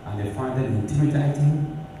 and they find them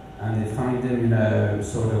intimidating, and they find them,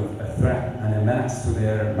 sort of a threat and a menace to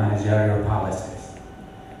their managerial policies.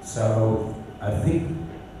 So I think,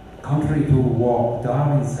 contrary to what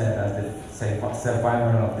Darwin said as the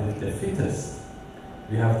survival of the fittest,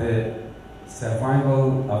 we have the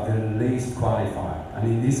survival of the least qualified.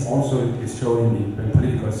 And this also is shown in the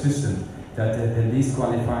political system, that the least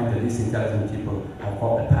qualified, the least intelligent people have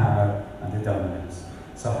got the power and the dominance.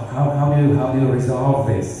 So how do you resolve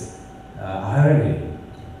this irony,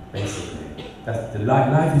 basically? That the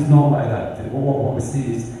life is not like that. What we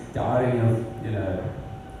see is the irony of,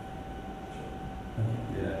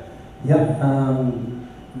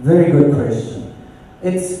 very good question.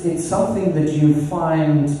 It's something that you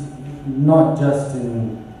find not just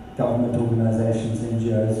in government organizations,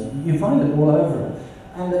 NGOs, you find it all over.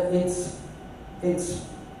 And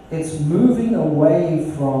it's moving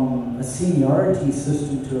away from a seniority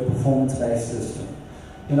system to a performance-based system.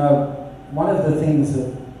 One of the things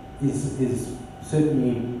that is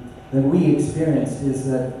certainly that we experience is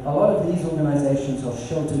that a lot of these organizations are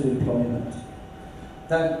sheltered employment.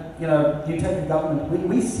 That, you take a government,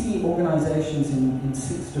 we see organizations in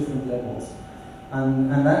 6 different levels.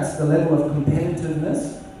 And that's the level of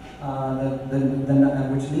competitiveness,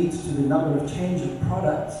 which leads to the number of change of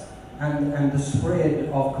products and the spread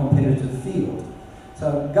of competitive field.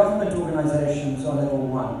 So government organizations are level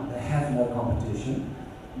 1. They have no competition.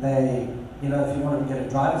 They, if you want to get a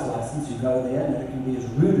driver's license, you go there and it can be as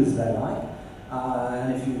rude as they like.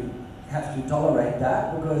 And if you have to tolerate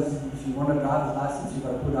that, because if you want a driver's license, you've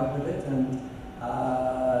got to put up with it. And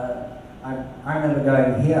I remember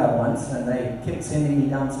going here once, and they kept sending me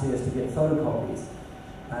downstairs to get photocopies.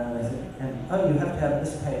 And they said, oh, you have to have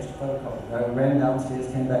this page to photocopy. I ran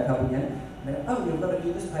downstairs, came back up again. And they, oh, you've got to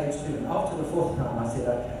do this page too. And after the 4th time, I said,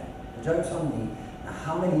 okay, the joke's on me. Now,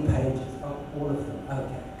 how many pages? Oh, all of them.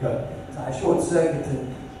 Okay, good. So I short-circuited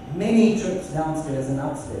many trips downstairs and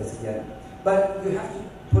upstairs again. But you have to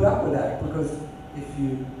put up with that, because if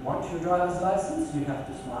you want your driver's license, you have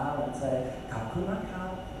to smile and say,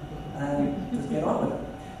 "Kakumaka," and just get on with it.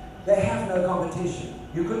 They have no competition.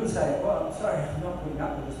 You couldn't say, well, I'm sorry, I'm not putting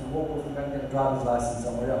up with this and walk off and go and get a driver's license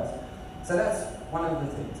somewhere else. So that's one of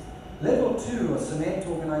the things. Level 2 are cement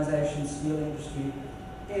organizations, steel industry.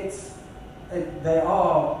 They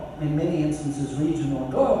are, in many instances, regional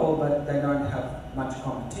and global, but they don't have much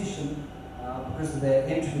competition because of their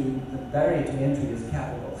entry. The barrier to entry is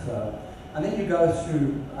capital. So, and then you go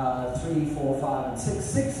through 3, 4, 5, and 6.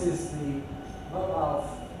 6 is the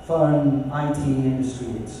mobile phone IT industry.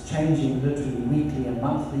 It's changing literally weekly and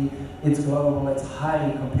monthly. It's global. It's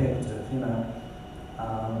highly competitive.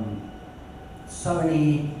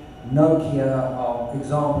 Sony, Nokia are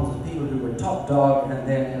examples of people who were top dog and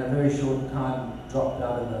then in a very short time dropped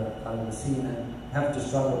out of the scene and have to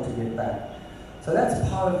struggle to get back. So that's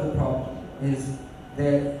part of the problem, is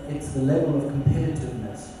that it's the level of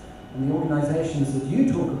competitiveness. And the organizations that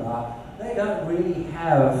you talk about, they don't really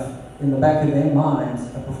have in the back of their minds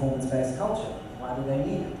a performance-based culture. Why do they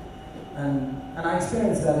need it? And I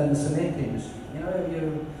experienced that in the cement industry.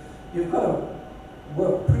 You've got to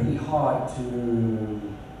work pretty hard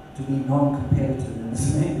to be non-competitive in the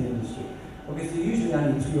cement industry, because there are usually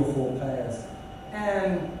only 3 or 4 players.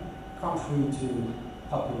 And contrary to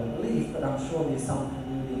popular belief, but I'm sure there's some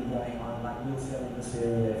commuting going on, like we'll sell in this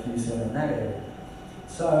area if you sell in that area.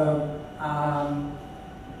 So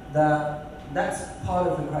that's part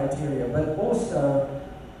of the criteria, but also,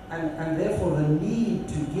 and therefore the need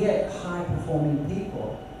to get high-performing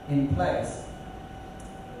people in place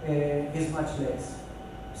is much less.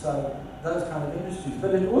 So those kind of industries.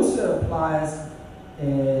 But it also applies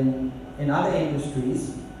in other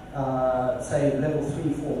industries, say level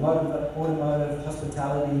 3, 4, automotive,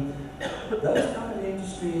 hospitality. Those kind of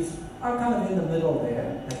industries are kind of in the middle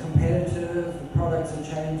there. They're competitive, the products are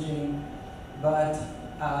changing, but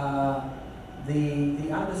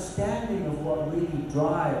the understanding of what really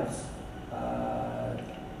drives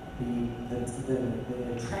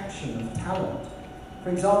the attraction of talent. For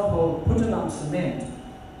example, Putnam Cement,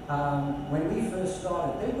 when we first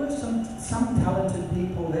started, there were some talented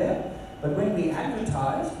people there, but when we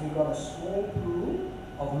advertised, we got a small pool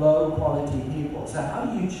of low quality people. So how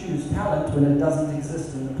do you choose talent when it doesn't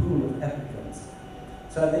exist in the pool of applicants?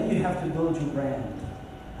 So then you have to build your brand.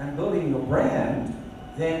 And building your brand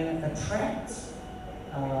then attracts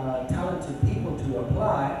talented people to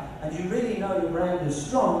apply, and you really know your brand is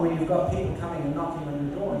strong when you've got people coming and knocking on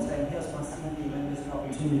your door and saying, here's my CV, when there's an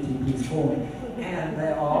opportunity, please call me. And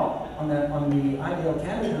they are, on the ideal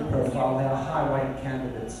candidate profile, they are high-weight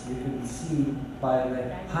candidates. You can see by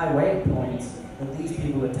the high weight points that these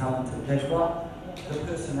people are talented. They've got the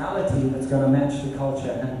personality that's going to match the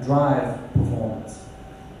culture and drive performance.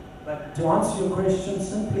 But to answer your question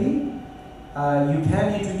simply, you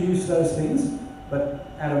can introduce those things, but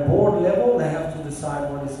at a board level, they have to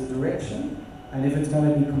decide what is the direction, and if it's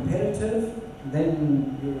going to be competitive,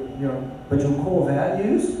 then but your core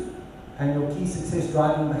values and your key success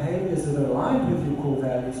driving behaviors that are aligned with your core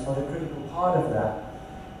values are the critical part of that.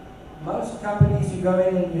 Most companies, you go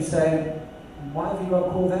in and you say, why have you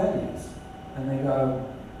got core values? And they go,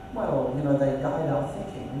 well, they guide our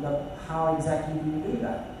thinking. We go, how exactly do you do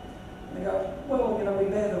that? And they go, well, we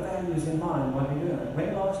bear the values in mind when we do it.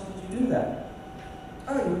 When last did you do that?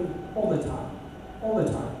 Oh, all the time. All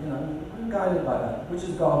the time. We're guided by that, which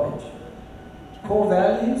is garbage. Core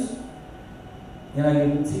values, you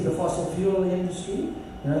can see the fossil fuel industry.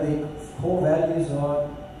 The core values are,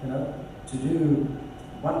 to do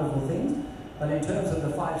wonderful things. But in terms of the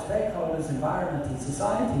 5 stakeholders, environment and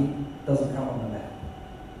society, doesn't come on the map.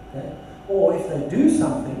 Okay? Or if they do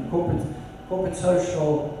something, corporate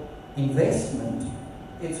social investment,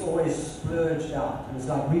 it's always splurged out. It's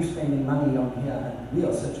like we're spending money on here and we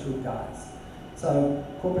are such good guys. So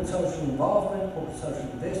corporate social involvement, corporate social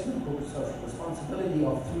investment, corporate social responsibility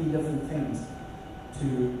are 3 different things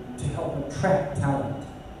to help attract talent.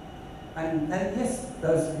 And yes,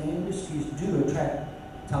 those industries do attract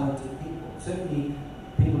talented people. Certainly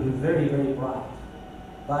people who are very, very bright.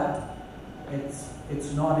 But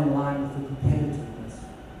it's not in line with the competitiveness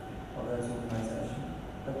of those organizations.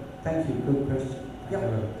 But thank you, good question. Yeah.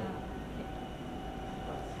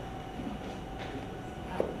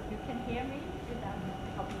 You can hear me?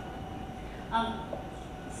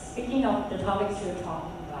 Speaking of the topics you're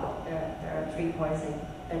talking about, there are 3 points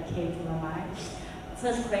that came to my mind.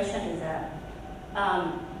 First question is that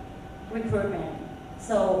recruitment,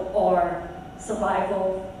 or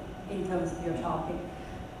survival in terms of your topic.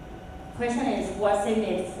 Question is, what's in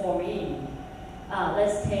it for me?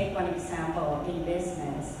 Let's take one example in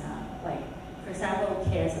business. For example, the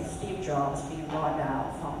case of Steve Jobs being bought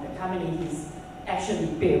out from the company he's actually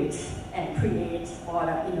built and create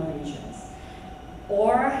product innovations.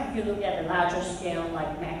 Or you look at a larger scale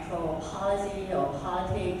like macro policy or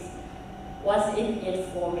politics. What's in it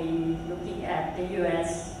for me looking at the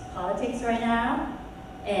US politics right now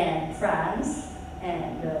and France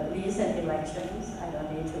and the recent elections? I don't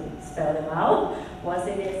need to spell them out. What's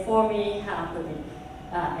in it for me? How could it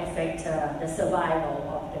affect the survival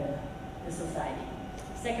of the society?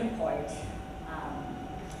 Second point.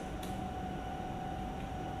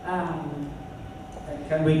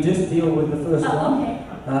 Can we just deal with the first one?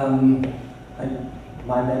 Okay.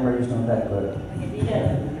 My memory is not that good.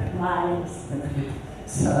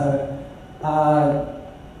 So,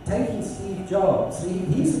 taking Steve Jobs,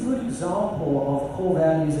 he's a good example of core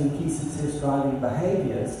values and key success driving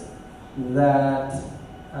behaviors that,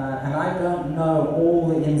 and I don't know all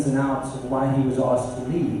the ins and outs of why he was asked to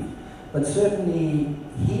leave, but certainly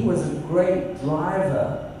he was a great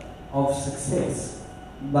driver of success.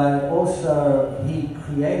 But also he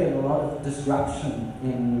created a lot of disruption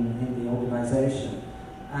in the organization.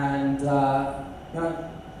 And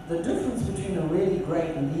the the difference between a really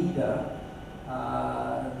great leader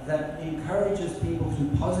that encourages people through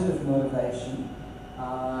positive motivation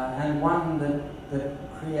and one that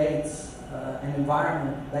creates an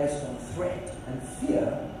environment based on threat and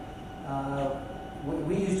fear,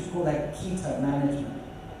 we used to call that KITA management,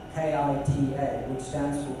 K-I-T-A, which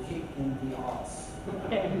stands for kick in the arse.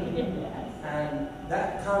 And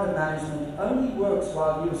that kind of management only works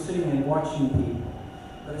while you're sitting and watching people.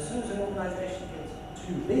 But as soon as an organization gets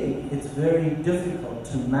too big, it's very difficult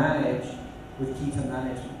to manage with KITA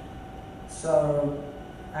management. So,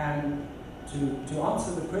 and to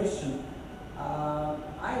answer the question,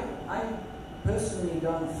 I personally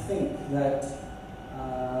don't think that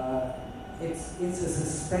it's a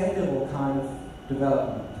sustainable kind of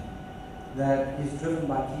development that is driven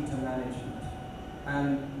by KITA management.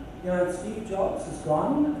 And you know, Steve Jobs is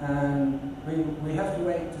gone, and we have to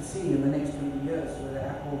wait to see in the next 20 years whether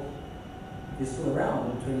Apple is still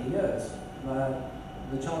around in 20 years.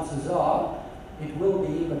 The chances are it will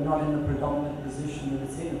be, but not in the predominant position that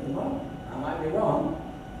it's in at the moment. I might be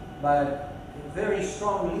wrong, but a very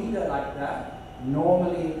strong leader like that,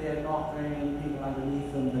 normally there are not very many people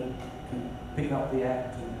underneath them that can pick up the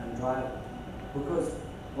act and drive it. Because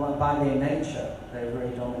well, by their nature, they're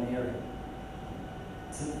very domineering.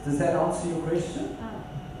 Does that answer your question?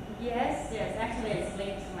 Yes. Actually, it's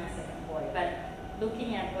linked to my second point. But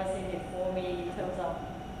looking at what's in it for me in terms of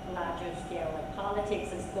larger scale, like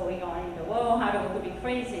politics is going on in the world, how do we be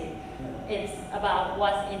crazy? Yeah. It's about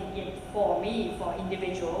what's in it for me, for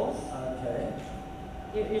individuals. Okay.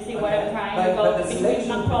 You see what I'm trying to go between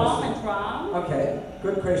Macron and Trump? Okay,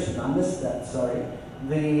 good question. I missed that, sorry.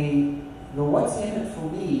 The what's in it for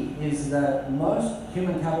me is that most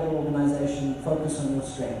human capital organizations focus on your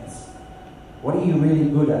strengths. What are you really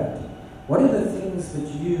good at? What are the things that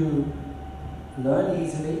you learn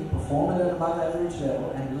easily, perform at an above average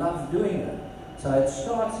level, and love doing it? So it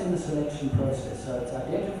starts in the selection process. So it's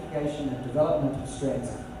identification and development of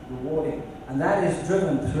strengths, rewarding. And that is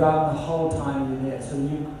driven throughout the whole time you're there. So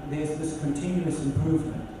there's this continuous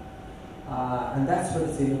improvement. And that's what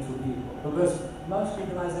it's in it for people. Because most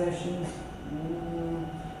organizations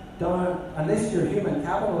don't, unless you're human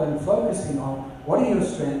capital and focusing on what are your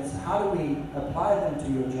strengths, how do we apply them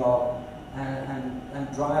to your job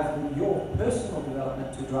and drive your personal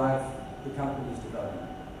development to drive the company's development.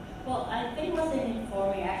 Well, I think what's in it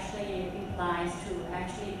for me actually implies to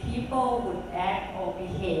actually people would act or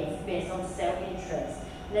behave based on self-interest.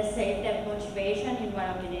 Let's say if that motivation in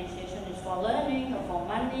one organization is for learning or for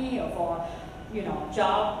money or for,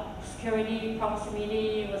 job security,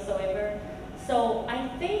 proximity, whatsoever. So I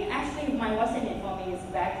think actually what's in it for me is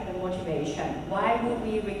back to the motivation. Why would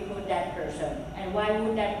we recruit that person? And why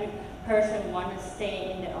would that person want to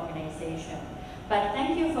stay in the organization? But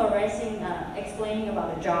thank you for explaining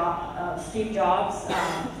about the job, Steve Jobs'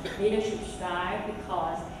 leadership style,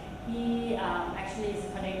 because he actually is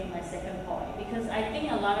connected to my second point. Because I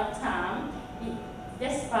think a lot of time,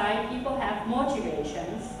 despite people have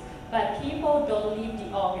motivations, but people don't leave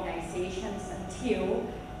the organizations until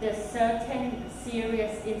the certain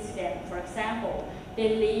serious incident. For example,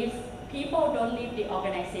 people don't leave the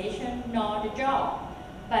organization nor the job,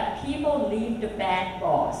 but people leave the bad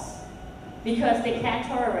boss because they can't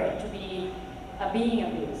tolerate to be being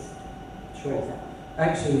abused. Sure.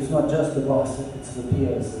 Actually, it's not just the boss, it's the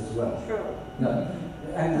peers as well. True. No.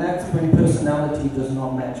 And that's when personality does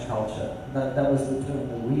not match culture. That was the term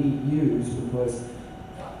that we use because,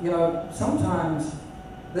 sometimes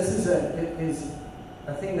this is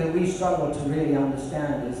a thing that we struggle to really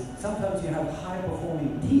understand is sometimes you have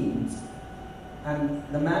high-performing teams and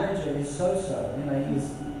the manager is so-so, he's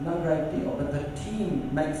no great deal, but the team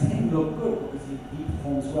makes him look good because he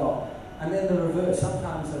performs well. And then the reverse,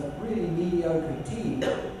 sometimes a really mediocre team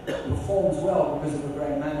performs well because of a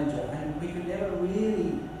great manager, and we could never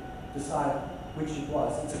really decide which it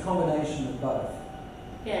was. It's a combination of both.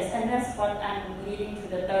 Yes, and that's what I'm leading to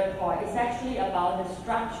the third point. It's actually about the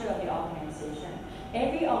structure of the organization.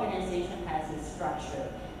 Every organization has its structure,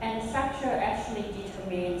 and structure actually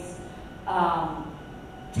determines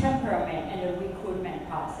temperament and the recruitment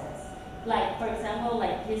process. Like, for example,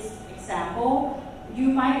 like this example, you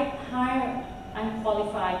might hire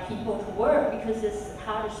unqualified people to work because it's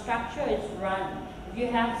how the structure is run. If you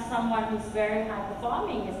have someone who's very high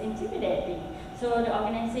performing, it's intimidating. So the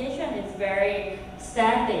organization is very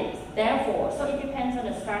static, therefore, so it depends on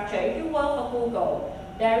the structure. If you work for Google,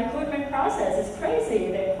 their recruitment process is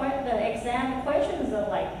crazy. The exam questions are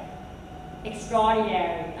like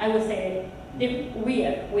extraordinary. I would say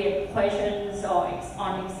weird questions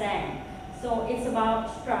on exam. So it's about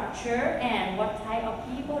structure and what type of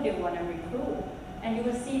people they want to recruit. and you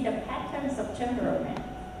will see the patterns of temperament.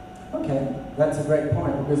 Okay, that's a great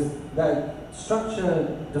point, because that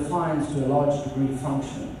structure defines to a large degree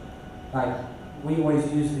function. Like, we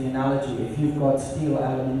always use the analogy, if you've got steel,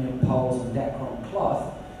 aluminium poles and Dacron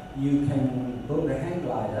cloth, you can build a hang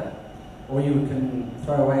glider, or you can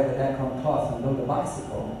throw away the Dacron cloth and build a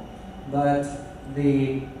bicycle. But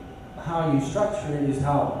how you structure it is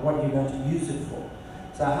what you're going to use it for.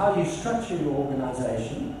 So how you structure your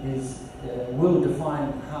organization will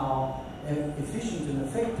define how efficient and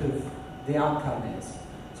effective the outcome is.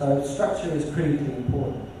 So structure is critically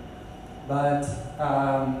important. But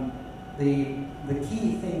the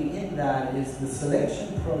key thing in that is the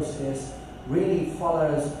selection process really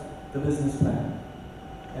follows the business plan.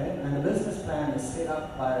 Okay? And the business plan is set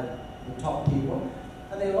up by the top people.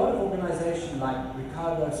 And there are a lot of organizations like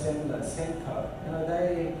Ricardo Semler, Senko,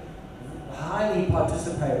 they highly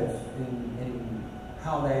participative in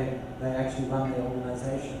how they actually run their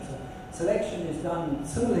organization. So selection is done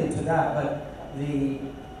similarly to that, but the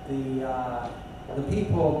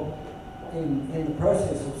people in the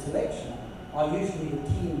process of selection are usually the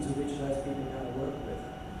teams of which those people are going to work with.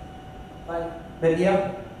 But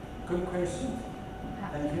yeah, good question.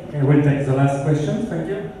 Thank you. Okay, we'll take the last question. Thank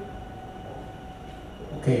you.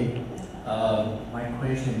 Okay, my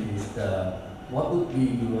question is, what would be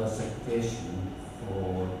your suggestion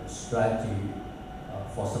for strategy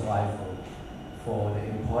for survival for the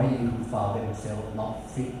employee who found themselves not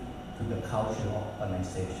fit to the culture of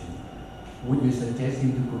organization? Would you suggest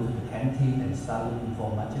him to go to the canteen and start looking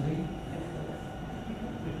for margarine?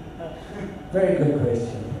 Very good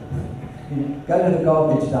question. Go to the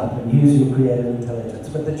garbage dump and use your creative intelligence.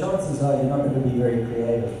 But the chances are you're not going to be very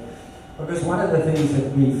creative. Because one of the things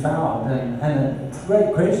that we found, and it's a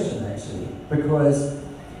great question actually, because,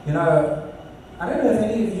 I don't know if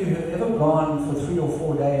any of you have ever gone for 3 or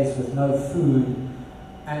 4 days with no food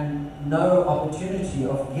and no opportunity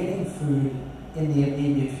of getting food in the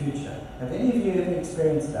immediate future. Have any of you ever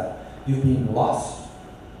experienced that? You've been lost,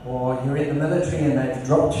 or you're in the military and they've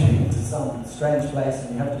dropped you into some strange place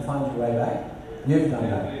and you have to find your way back? You've done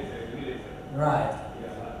that. Right.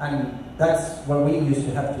 And that's what we used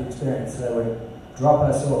to have to experience. They would drop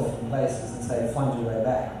us off in places and say, find your way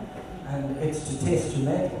back. And it's to test your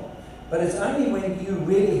mettle. But it's only when you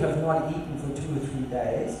really have not eaten for 2 or 3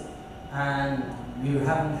 days and you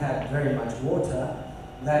haven't had very much water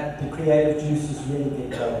that the creative juices really get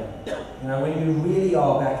going. When you really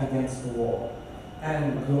are back against the wall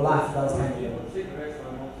and your life does hang you.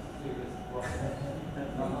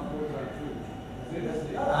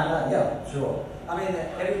 Yeah, sure. I mean,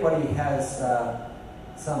 everybody has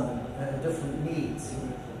some different needs,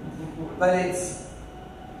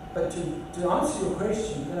 but to answer your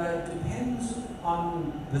question, it depends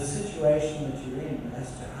on the situation that you're in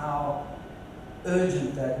as to how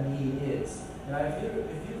urgent that need is.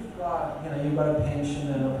 If you've got a pension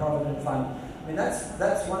and a provident fund, I mean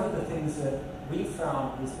that's one of the things that we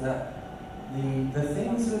found is that the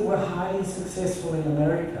things that were highly successful in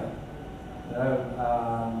America,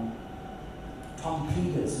 Tom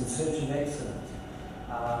Peters in Search of Excellence,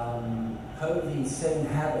 Covey's 7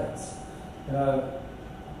 Habits,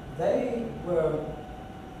 there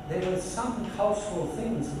were some cultural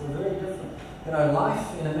things that were very different.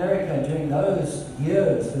 Life in America during those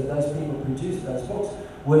years that those people produced those books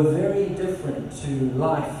were very different to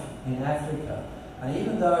life in Africa. And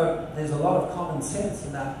even though there's a lot of common sense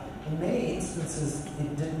in that, in many instances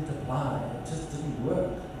it didn't apply. It just didn't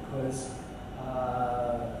work because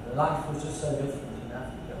life was just so different in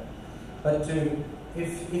Africa. But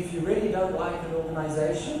if you really don't like an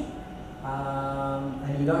organization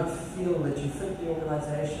and you don't feel that you fit the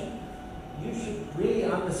organization, you should really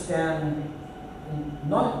understand,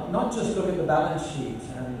 not just look at the balance sheet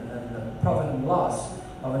and the profit and loss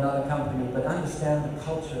of another company, but understand the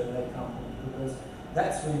culture of that company, because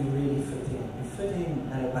that's where you really fit in. You fit in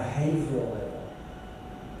at a behavioral level.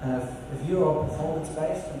 And if you're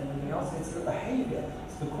performance-based and everything else, it's the behavior,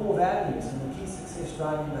 it's the core values and the key success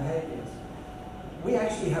driving behaviors. We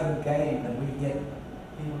actually have a game that we get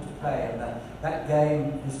people to play, and that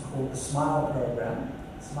game is called the SMILE program.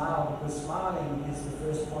 Smile, because smiling is the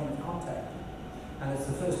first point of contact. And it's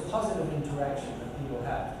the first positive interaction that people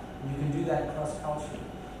have. And you can do that cross-culturally.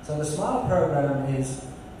 So the SMILE program is,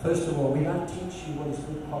 first of all, we don't teach you what is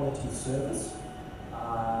good quality service.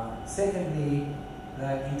 Secondly,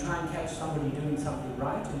 that you try and catch somebody doing something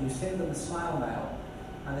right, and you send them a smile mail.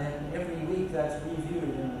 And then every week that's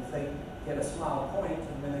reviewed, and if they get a smile point,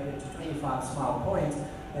 and when they get to 25 smile points,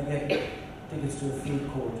 they get tickets to a food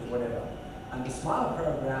court or whatever. And the SMILE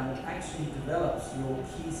program actually develops your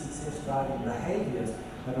key success driving behaviors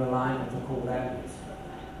that align with the core values.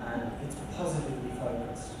 And it's positively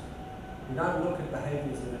focused. We don't look at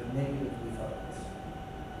behaviors that are negatively focused.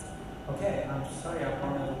 Okay, I'm sorry I've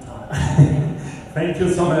run out of time. Thank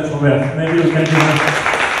you so much, Robert. Maybe you can give us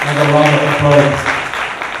another round of applause.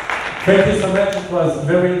 Thank you so much. It was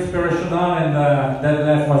very inspirational, and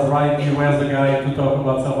Detlef was right. You were the guy to talk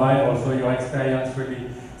about survival, so your experience really.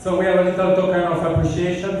 So we have a little token of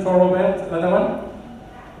appreciation for Robert. Another one?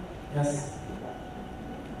 Yes.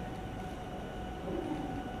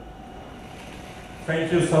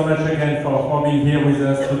 Thank you so much again for being here with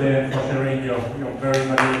us today and for sharing your very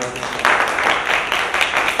valuable.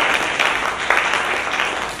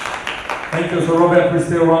 Thank you. So Robert will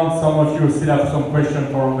stay around. Some of you still have some questions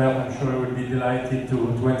for Robert. I'm sure he will be delighted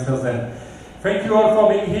to answer them. Thank you all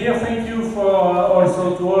for being here. Thank you for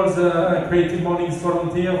also to all the Creative Mornings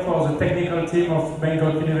volunteers, for the technical team of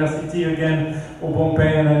Bangkok University, again,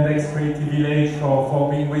 Obompeng and Index Creative Village for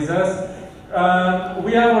being with us.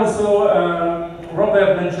 We have also,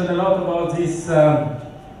 Robert mentioned a lot about this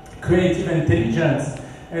creative intelligence.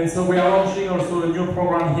 And so we are launching also a new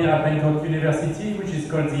program here at Bangkok University, which is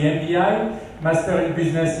called the MBI, Master in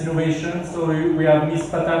Business Innovation. So we have Miss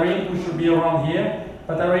Patarin, who should be around here.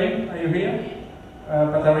 Patarin, are you here?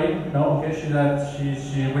 Patarin? No, okay, she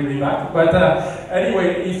will be back. But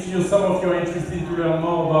anyway, if some of you are interested to learn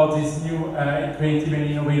more about this new creative and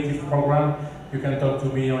innovative program, you can talk to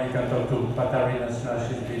me or you can talk to Patarin as soon as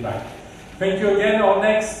she'll be back. Thank you again. Our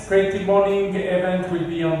next Creative Morning event will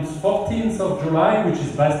be on 14th of July, which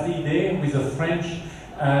is Bastille Day, with a French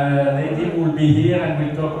lady who will be here and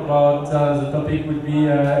we'll talk about, the topic will be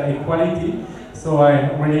equality. So I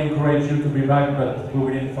really encourage you to be back, but we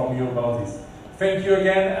will inform you about this. Thank you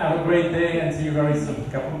again. Have a great day and see you very soon.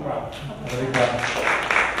 Kapun Krab.